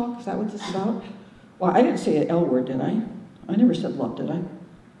relationship talk? Is that what this is about? Well, I didn't say an L word, did I? I never said love, did I?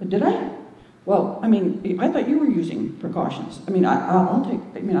 Did I? Well, I mean, I thought you were using precautions. I mean,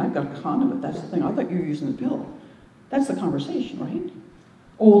 I've got a condom, but that's the thing. I thought you were using the pill. That's the conversation, right?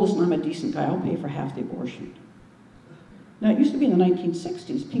 Oh, listen, I'm a decent guy. I'll pay for half the abortion. Now, it used to be in the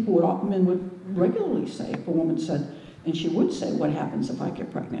 1960s, men would regularly say, if a woman said, and she would say, what happens if I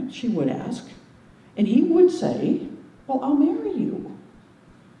get pregnant? She would ask. And he would say, well, I'll marry you.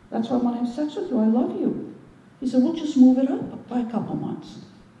 That's why I want to have sex with you. I love you. He said, we'll just move it up by a couple months.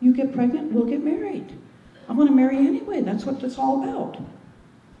 You get pregnant, we'll get married. I want to marry you anyway. That's what it's all about.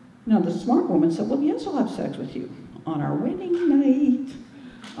 Now, the smart woman said, well, yes, I'll have sex with you on our wedding night.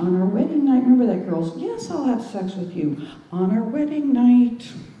 On our wedding night, remember that, girls? Yes, I'll have sex with you on our wedding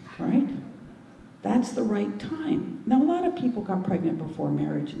night, right? That's the right time. Now, a lot of people got pregnant before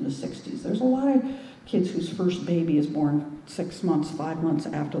marriage in the 60s. There's a lot of kids whose first baby is born 6 months, 5 months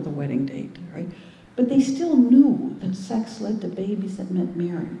after the wedding date, right? But they still knew that sex led to babies that meant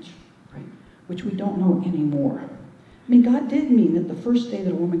marriage, right? Which we don't know anymore. I mean, God did mean that the first day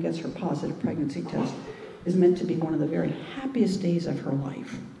that a woman gets her positive pregnancy test is meant to be one of the very happiest days of her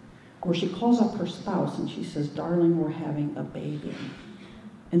life, where she calls up her spouse and she says, darling, we're having a baby.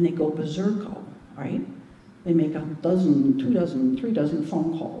 And they go berserko, right? They make 12, 2 dozen, 3 dozen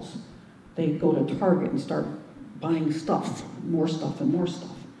phone calls. They go to Target and start buying stuff, more stuff and more stuff.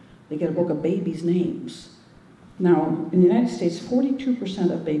 They get a book of babies' names. Now, in the United States,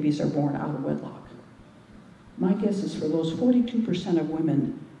 42% of babies are born out of wedlock. My guess is for those 42% of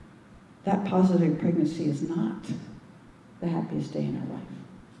women, that positive pregnancy is not the happiest day in her life.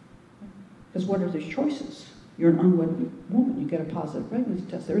 Because what are the choices? You're an unwed woman, you get a positive pregnancy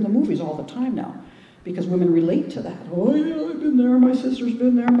test. They're in the movies all the time now, because women relate to that. Oh yeah, I've been there, my sister's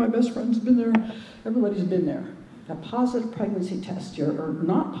been there, my best friend's been there, everybody's been there. A positive pregnancy test, or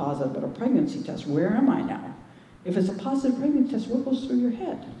not positive, but a pregnancy test, where am I now? If it's a positive pregnancy test, what goes through your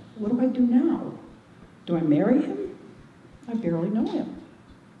head? What do I do now? Do I marry him? I barely know him.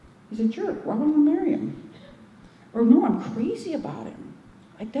 He's a jerk, why don't I marry him? Or no, I'm crazy about him.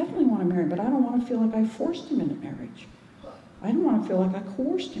 I definitely want to marry him, but I don't want to feel like I forced him into marriage. I don't want to feel like I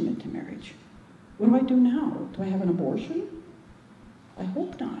coerced him into marriage. What do I do now? Do I have an abortion? I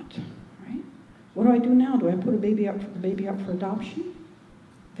hope not, right? What do I do now? Do I put the baby up for adoption?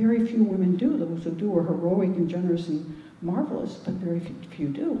 Very few women do. Those who do are heroic and generous and marvelous, but very few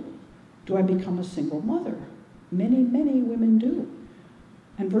do. Do I become a single mother? Many, many women do.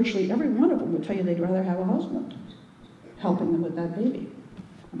 And virtually every one of them would tell you they'd rather have a husband helping them with that baby.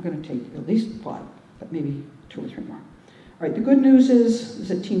 I'm going to take at least 5, but maybe 2 or 3 more. All right, the good news is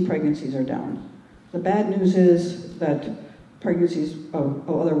that teen pregnancies are down. The bad news is that pregnancies of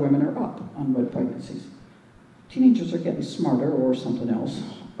other women are up, unwed pregnancies. Teenagers are getting smarter or something else,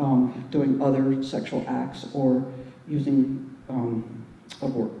 doing other sexual acts or using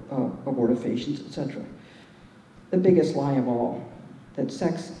abortifacients, etc. The biggest lie of all, that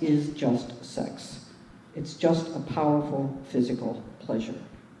sex is just sex. It's just a powerful physical pleasure.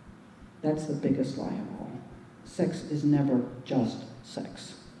 That's the biggest lie of all. Sex is never just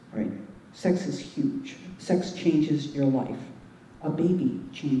sex, right? Sex is huge. Sex changes your life. A baby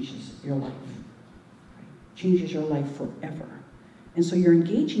changes your life. Right? Changes your life forever. And so you're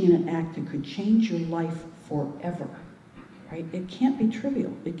engaging in an act that could change your life forever, right? It can't be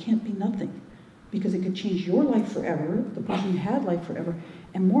trivial. It can't be nothing, because it could change your life forever, the person you had life forever,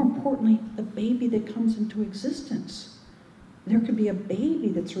 and more importantly, the baby that comes into existence. There could be a baby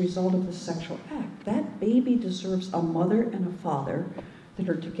that's a result of the sexual act. That baby deserves a mother and a father that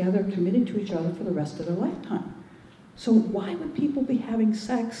are together, committed to each other for the rest of their lifetime. So why would people be having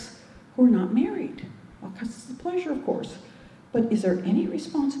sex who are not married? Well, because it's a pleasure, of course. But is there any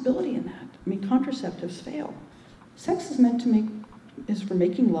responsibility in that? I mean, contraceptives fail. Sex is meant to is for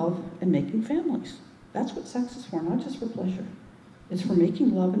making love and making families. That's what sex is for, not just for pleasure. It's for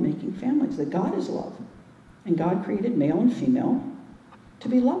making love and making families. That God is love. And God created male and female to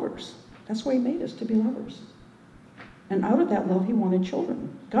be lovers. That's why he made us, to be lovers. And out of that love, he wanted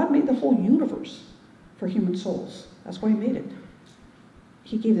children. God made the whole universe for human souls. That's why he made it.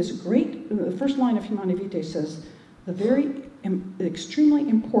 He gave this the first line of Humanae Vitae says, the extremely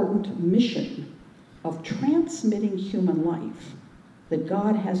important mission of transmitting human life that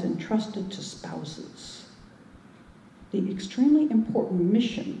God has entrusted to spouses. The extremely important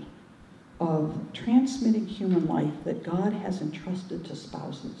mission of transmitting human life that God has entrusted to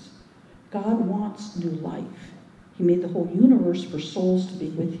spouses. God wants new life. He made the whole universe for souls to be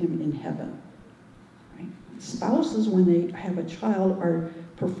with him in heaven. Right? Spouses, when they have a child, are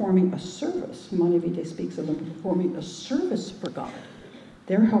performing a service. Humanae Vitae speaks of them performing a service for God.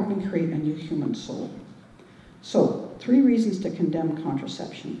 They're helping create a new human soul. So, 3 reasons to condemn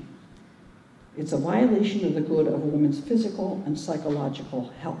contraception. It's a violation of the good of a woman's physical and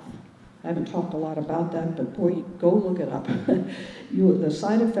psychological health. I haven't talked a lot about that, but boy, go look it up. The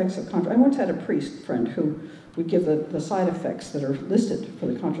side effects of contraception. I once had a priest friend who would give the side effects that are listed for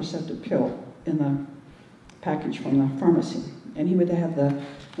the contraceptive pill in the package from the pharmacy. And he would have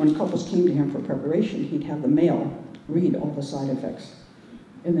when couples came to him for preparation, he'd have the male read all the side effects.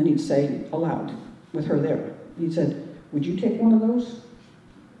 And then he'd say aloud, with her there, he said, "Would you take one of those?"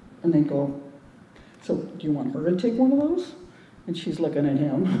 And they'd go, "So do you want her to take one of those?" And she's looking at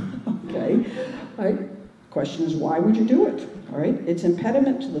him. Okay. All right. Question is, why would you do it? All right. It's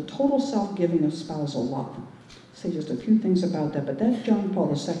impediment to the total self-giving of spousal love. Say just a few things about that, but that's John Paul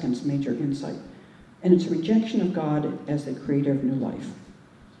II's major insight. And it's a rejection of God as the creator of new life.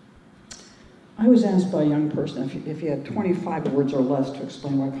 I was asked by a young person, if you had 25 words or less to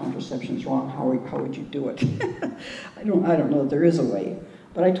explain why contraception is wrong, how would you do it? I don't know if there is a way.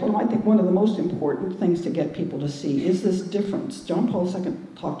 But I told him I think one of the most important things to get people to see is this difference. John Paul II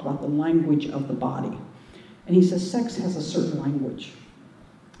talked about the language of the body. And he says sex has a certain language.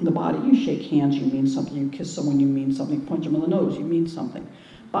 In the body, you shake hands, you mean something. You kiss someone, you mean something. You punch them in the nose, you mean something.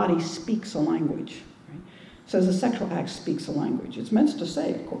 Body speaks a language. Right? Says the sexual act speaks a language. It's meant to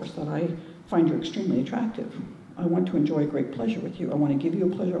say, of course, that I find you extremely attractive. I want to enjoy great pleasure with you. I want to give you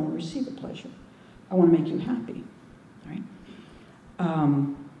a pleasure. I want to receive a pleasure. I want to make you happy. Right?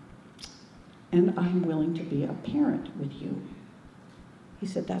 And I'm willing to be a parent with you. He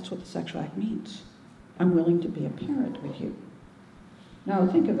said that's what the sexual act means. I'm willing to be a parent with you. Now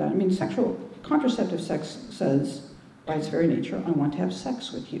think of that. I mean, contraceptive sex says, by its very nature, I want to have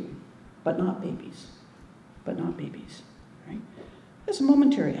sex with you, but not babies. But not babies, right? It's a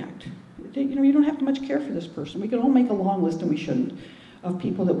momentary act. You don't have to much care for this person. We could all make a long list, and we shouldn't, of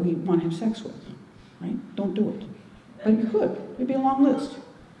people that we want to have sex with, right? Don't do it. But you could. It'd be a long list,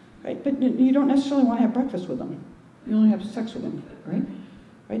 right? But you don't necessarily want to have breakfast with them. You only have sex with them, right?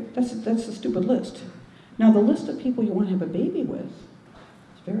 Right? That's a stupid list. Now, the list of people you want to have a baby with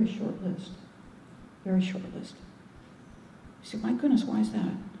is a very short list. Very short list. You say, my goodness, why is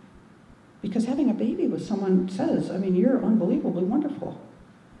that? Because having a baby with someone says, I mean, you're unbelievably wonderful,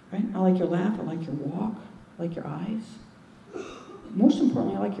 right? I like your laugh, I like your walk, I like your eyes. Most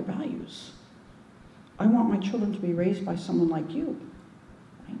importantly, I like your values. I want my children to be raised by someone like you.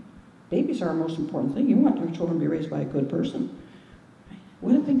 Right? Babies are our most important thing. You want your children to be raised by a good person. Right?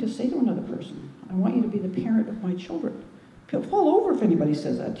 What a thing to say to another person. I want you to be the parent of my children. You'll fall over if anybody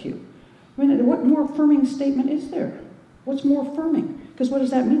says that to you. I mean, what more affirming statement is there? What's more affirming? Because what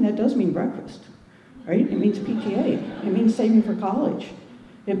does that mean? That does mean breakfast, right? It means PTA. It means saving for college.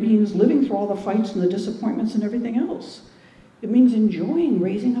 It means living through all the fights and the disappointments and everything else. It means enjoying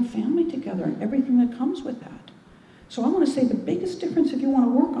raising a family together and everything that comes with that. So I want to say the biggest difference, if you want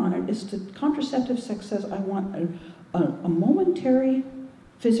to work on it, is that contraceptive sex says, I want a momentary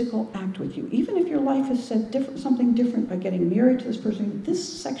physical act with you. Even if your life has said something different by getting married to this person, this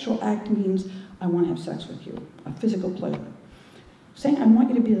sexual act means I want to have sex with you, a physical pleasure. Saying I want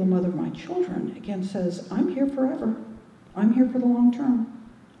you to be the mother of my children, again, says I'm here forever. I'm here for the long term.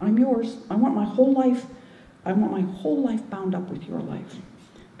 I'm yours. I want my whole life bound up with your life.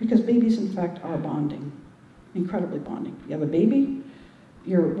 Because babies, in fact, are bonding, incredibly bonding. You have a baby,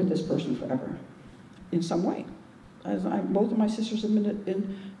 you're with this person forever, in some way. Both of my sisters have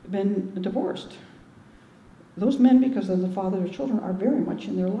been divorced. Those men, because they're the father of their children, are very much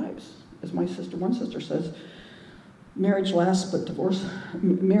in their lives. As one sister says, marriage ends, but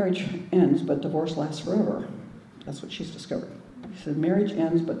divorce lasts forever. That's what she's discovered. She said, marriage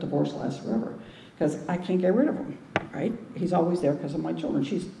ends, but divorce lasts forever. Because I can't get rid of him, right? He's always there because of my children.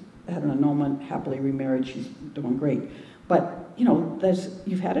 She's had an annulment, happily remarried, she's doing great. But,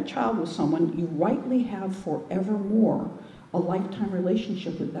 you've had a child with someone, you rightly have forevermore a lifetime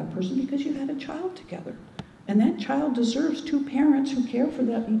relationship with that person because you had a child together. And that child deserves two parents who care for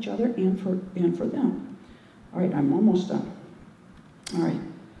each other and for them. All right, I'm almost done. All right.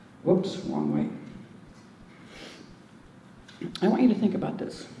 Whoops, wrong way. I want you to think about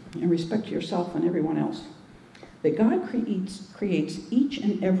this in respect to yourself and everyone else. That God creates each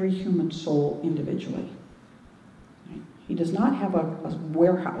and every human soul individually. Right? He does not have a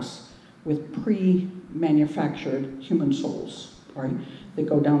warehouse with pre-manufactured human souls, right? That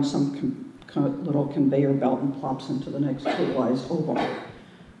go down some little conveyor belt and plops into the next fertilized ovum.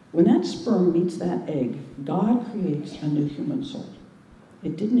 When that sperm meets that egg, God creates a new human soul.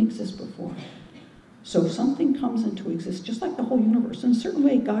 It didn't exist before. So something comes into existence, just like the whole universe. In a certain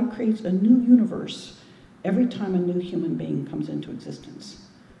way, God creates a new universe every time a new human being comes into existence.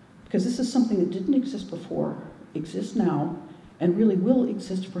 Because this is something that didn't exist before, exists now, and really will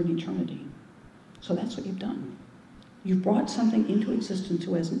exist for an eternity. So that's what you've done. You've brought something into existence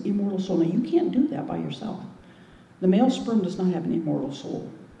who has an immortal soul. Now, you can't do that by yourself. The male sperm does not have an immortal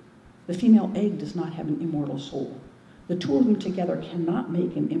soul. The female egg does not have an immortal soul. The two of them together cannot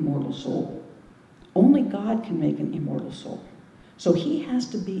make an immortal soul. Only God can make an immortal soul. So he has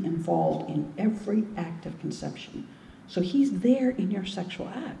to be involved in every act of conception. So he's there in your sexual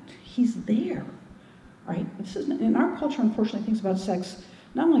act. He's there, right? This is, in our culture, unfortunately, thinks about sex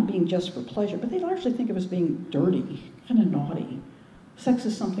not only being just for pleasure, but they largely think of it as being dirty, kind of naughty. Sex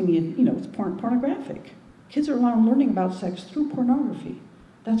is something, it's pornographic. Kids are learning about sex through pornography.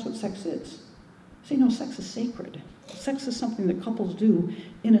 That's what sex is. So, sex is sacred. Sex is something that couples do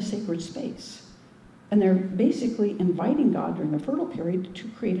in a sacred space. And they're basically inviting God during the fertile period to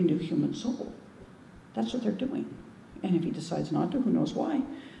create a new human soul. That's what they're doing. And if he decides not to, who knows why.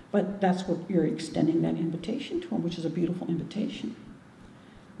 But that's what you're extending that invitation to him, which is a beautiful invitation.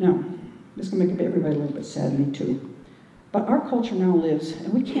 Now, this is going to make everybody a little bit sad, me too. But our culture now lives,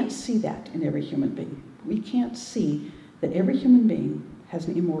 and we can't see that in every human being. We can't see that every human being has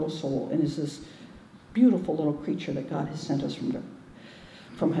an immortal soul and is this beautiful little creature that God has sent us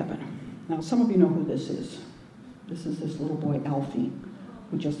from heaven. Now, some of you know who this is. This is this little boy, Alfie,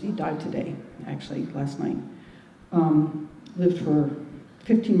 he died today, actually, last night. Lived for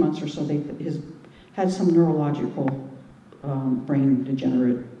 15 months or so. Had some neurological brain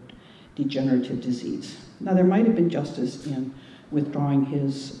degenerative disease. Now, there might have been justice in withdrawing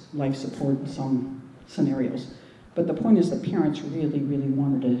his life support in some scenarios, but the point is that parents really, really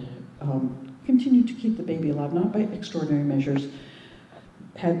wanted to continue to keep the baby alive, not by extraordinary measures,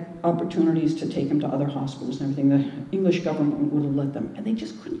 had opportunities to take him to other hospitals and everything. The English government would have let them, and they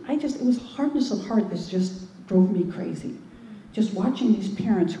just couldn't. It was hardness of heart that just drove me crazy. Just watching these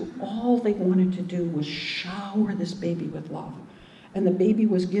parents who all they wanted to do was shower this baby with love. And the baby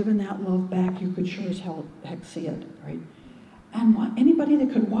was given that love back. You could sure as heck see it, right? And anybody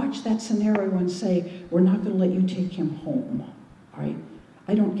that could watch that scenario and say, we're not going to let you take him home, right?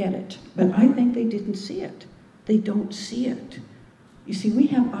 I don't get it. But I think they didn't see it. They don't see it. You see, we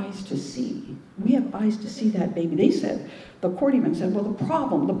have eyes to see. We have eyes to see that baby. They said, the court even said, well, the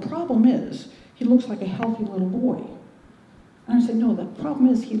problem is he looks like a healthy little boy. And I said, no, the problem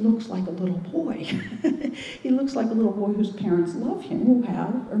is he looks like a little boy. He looks like a little boy whose parents love him, who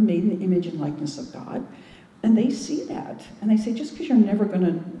are made in the image and likeness of God. And they see that. And they say, just because you're never going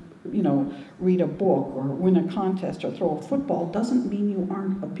to, read a book or win a contest or throw a football doesn't mean you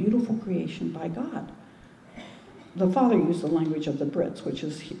aren't a beautiful creation by God. The father used the language of the Brits, which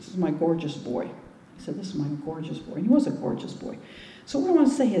is, this is my gorgeous boy. He said, this is my gorgeous boy. And he was a gorgeous boy. So what I want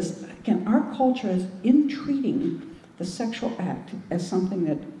to say is, again, our culture is in treating the sexual act as something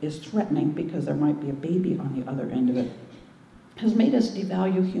that is threatening because there might be a baby on the other end of it, has made us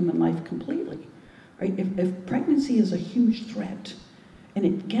devalue human life completely. Right? If pregnancy is a huge threat and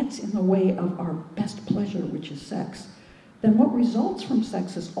it gets in the way of our best pleasure, which is sex, then what results from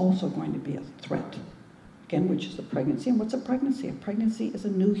sex is also going to be a threat. Again, which is the pregnancy. And what's a pregnancy? A pregnancy is a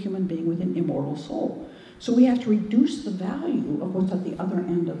new human being with an immortal soul. So we have to reduce the value of what's at the other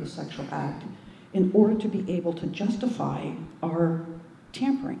end of the sexual act in order to be able to justify our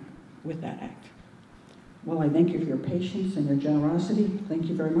tampering with that act. Well, I thank you for your patience and your generosity. Thank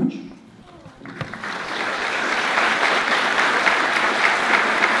you very much.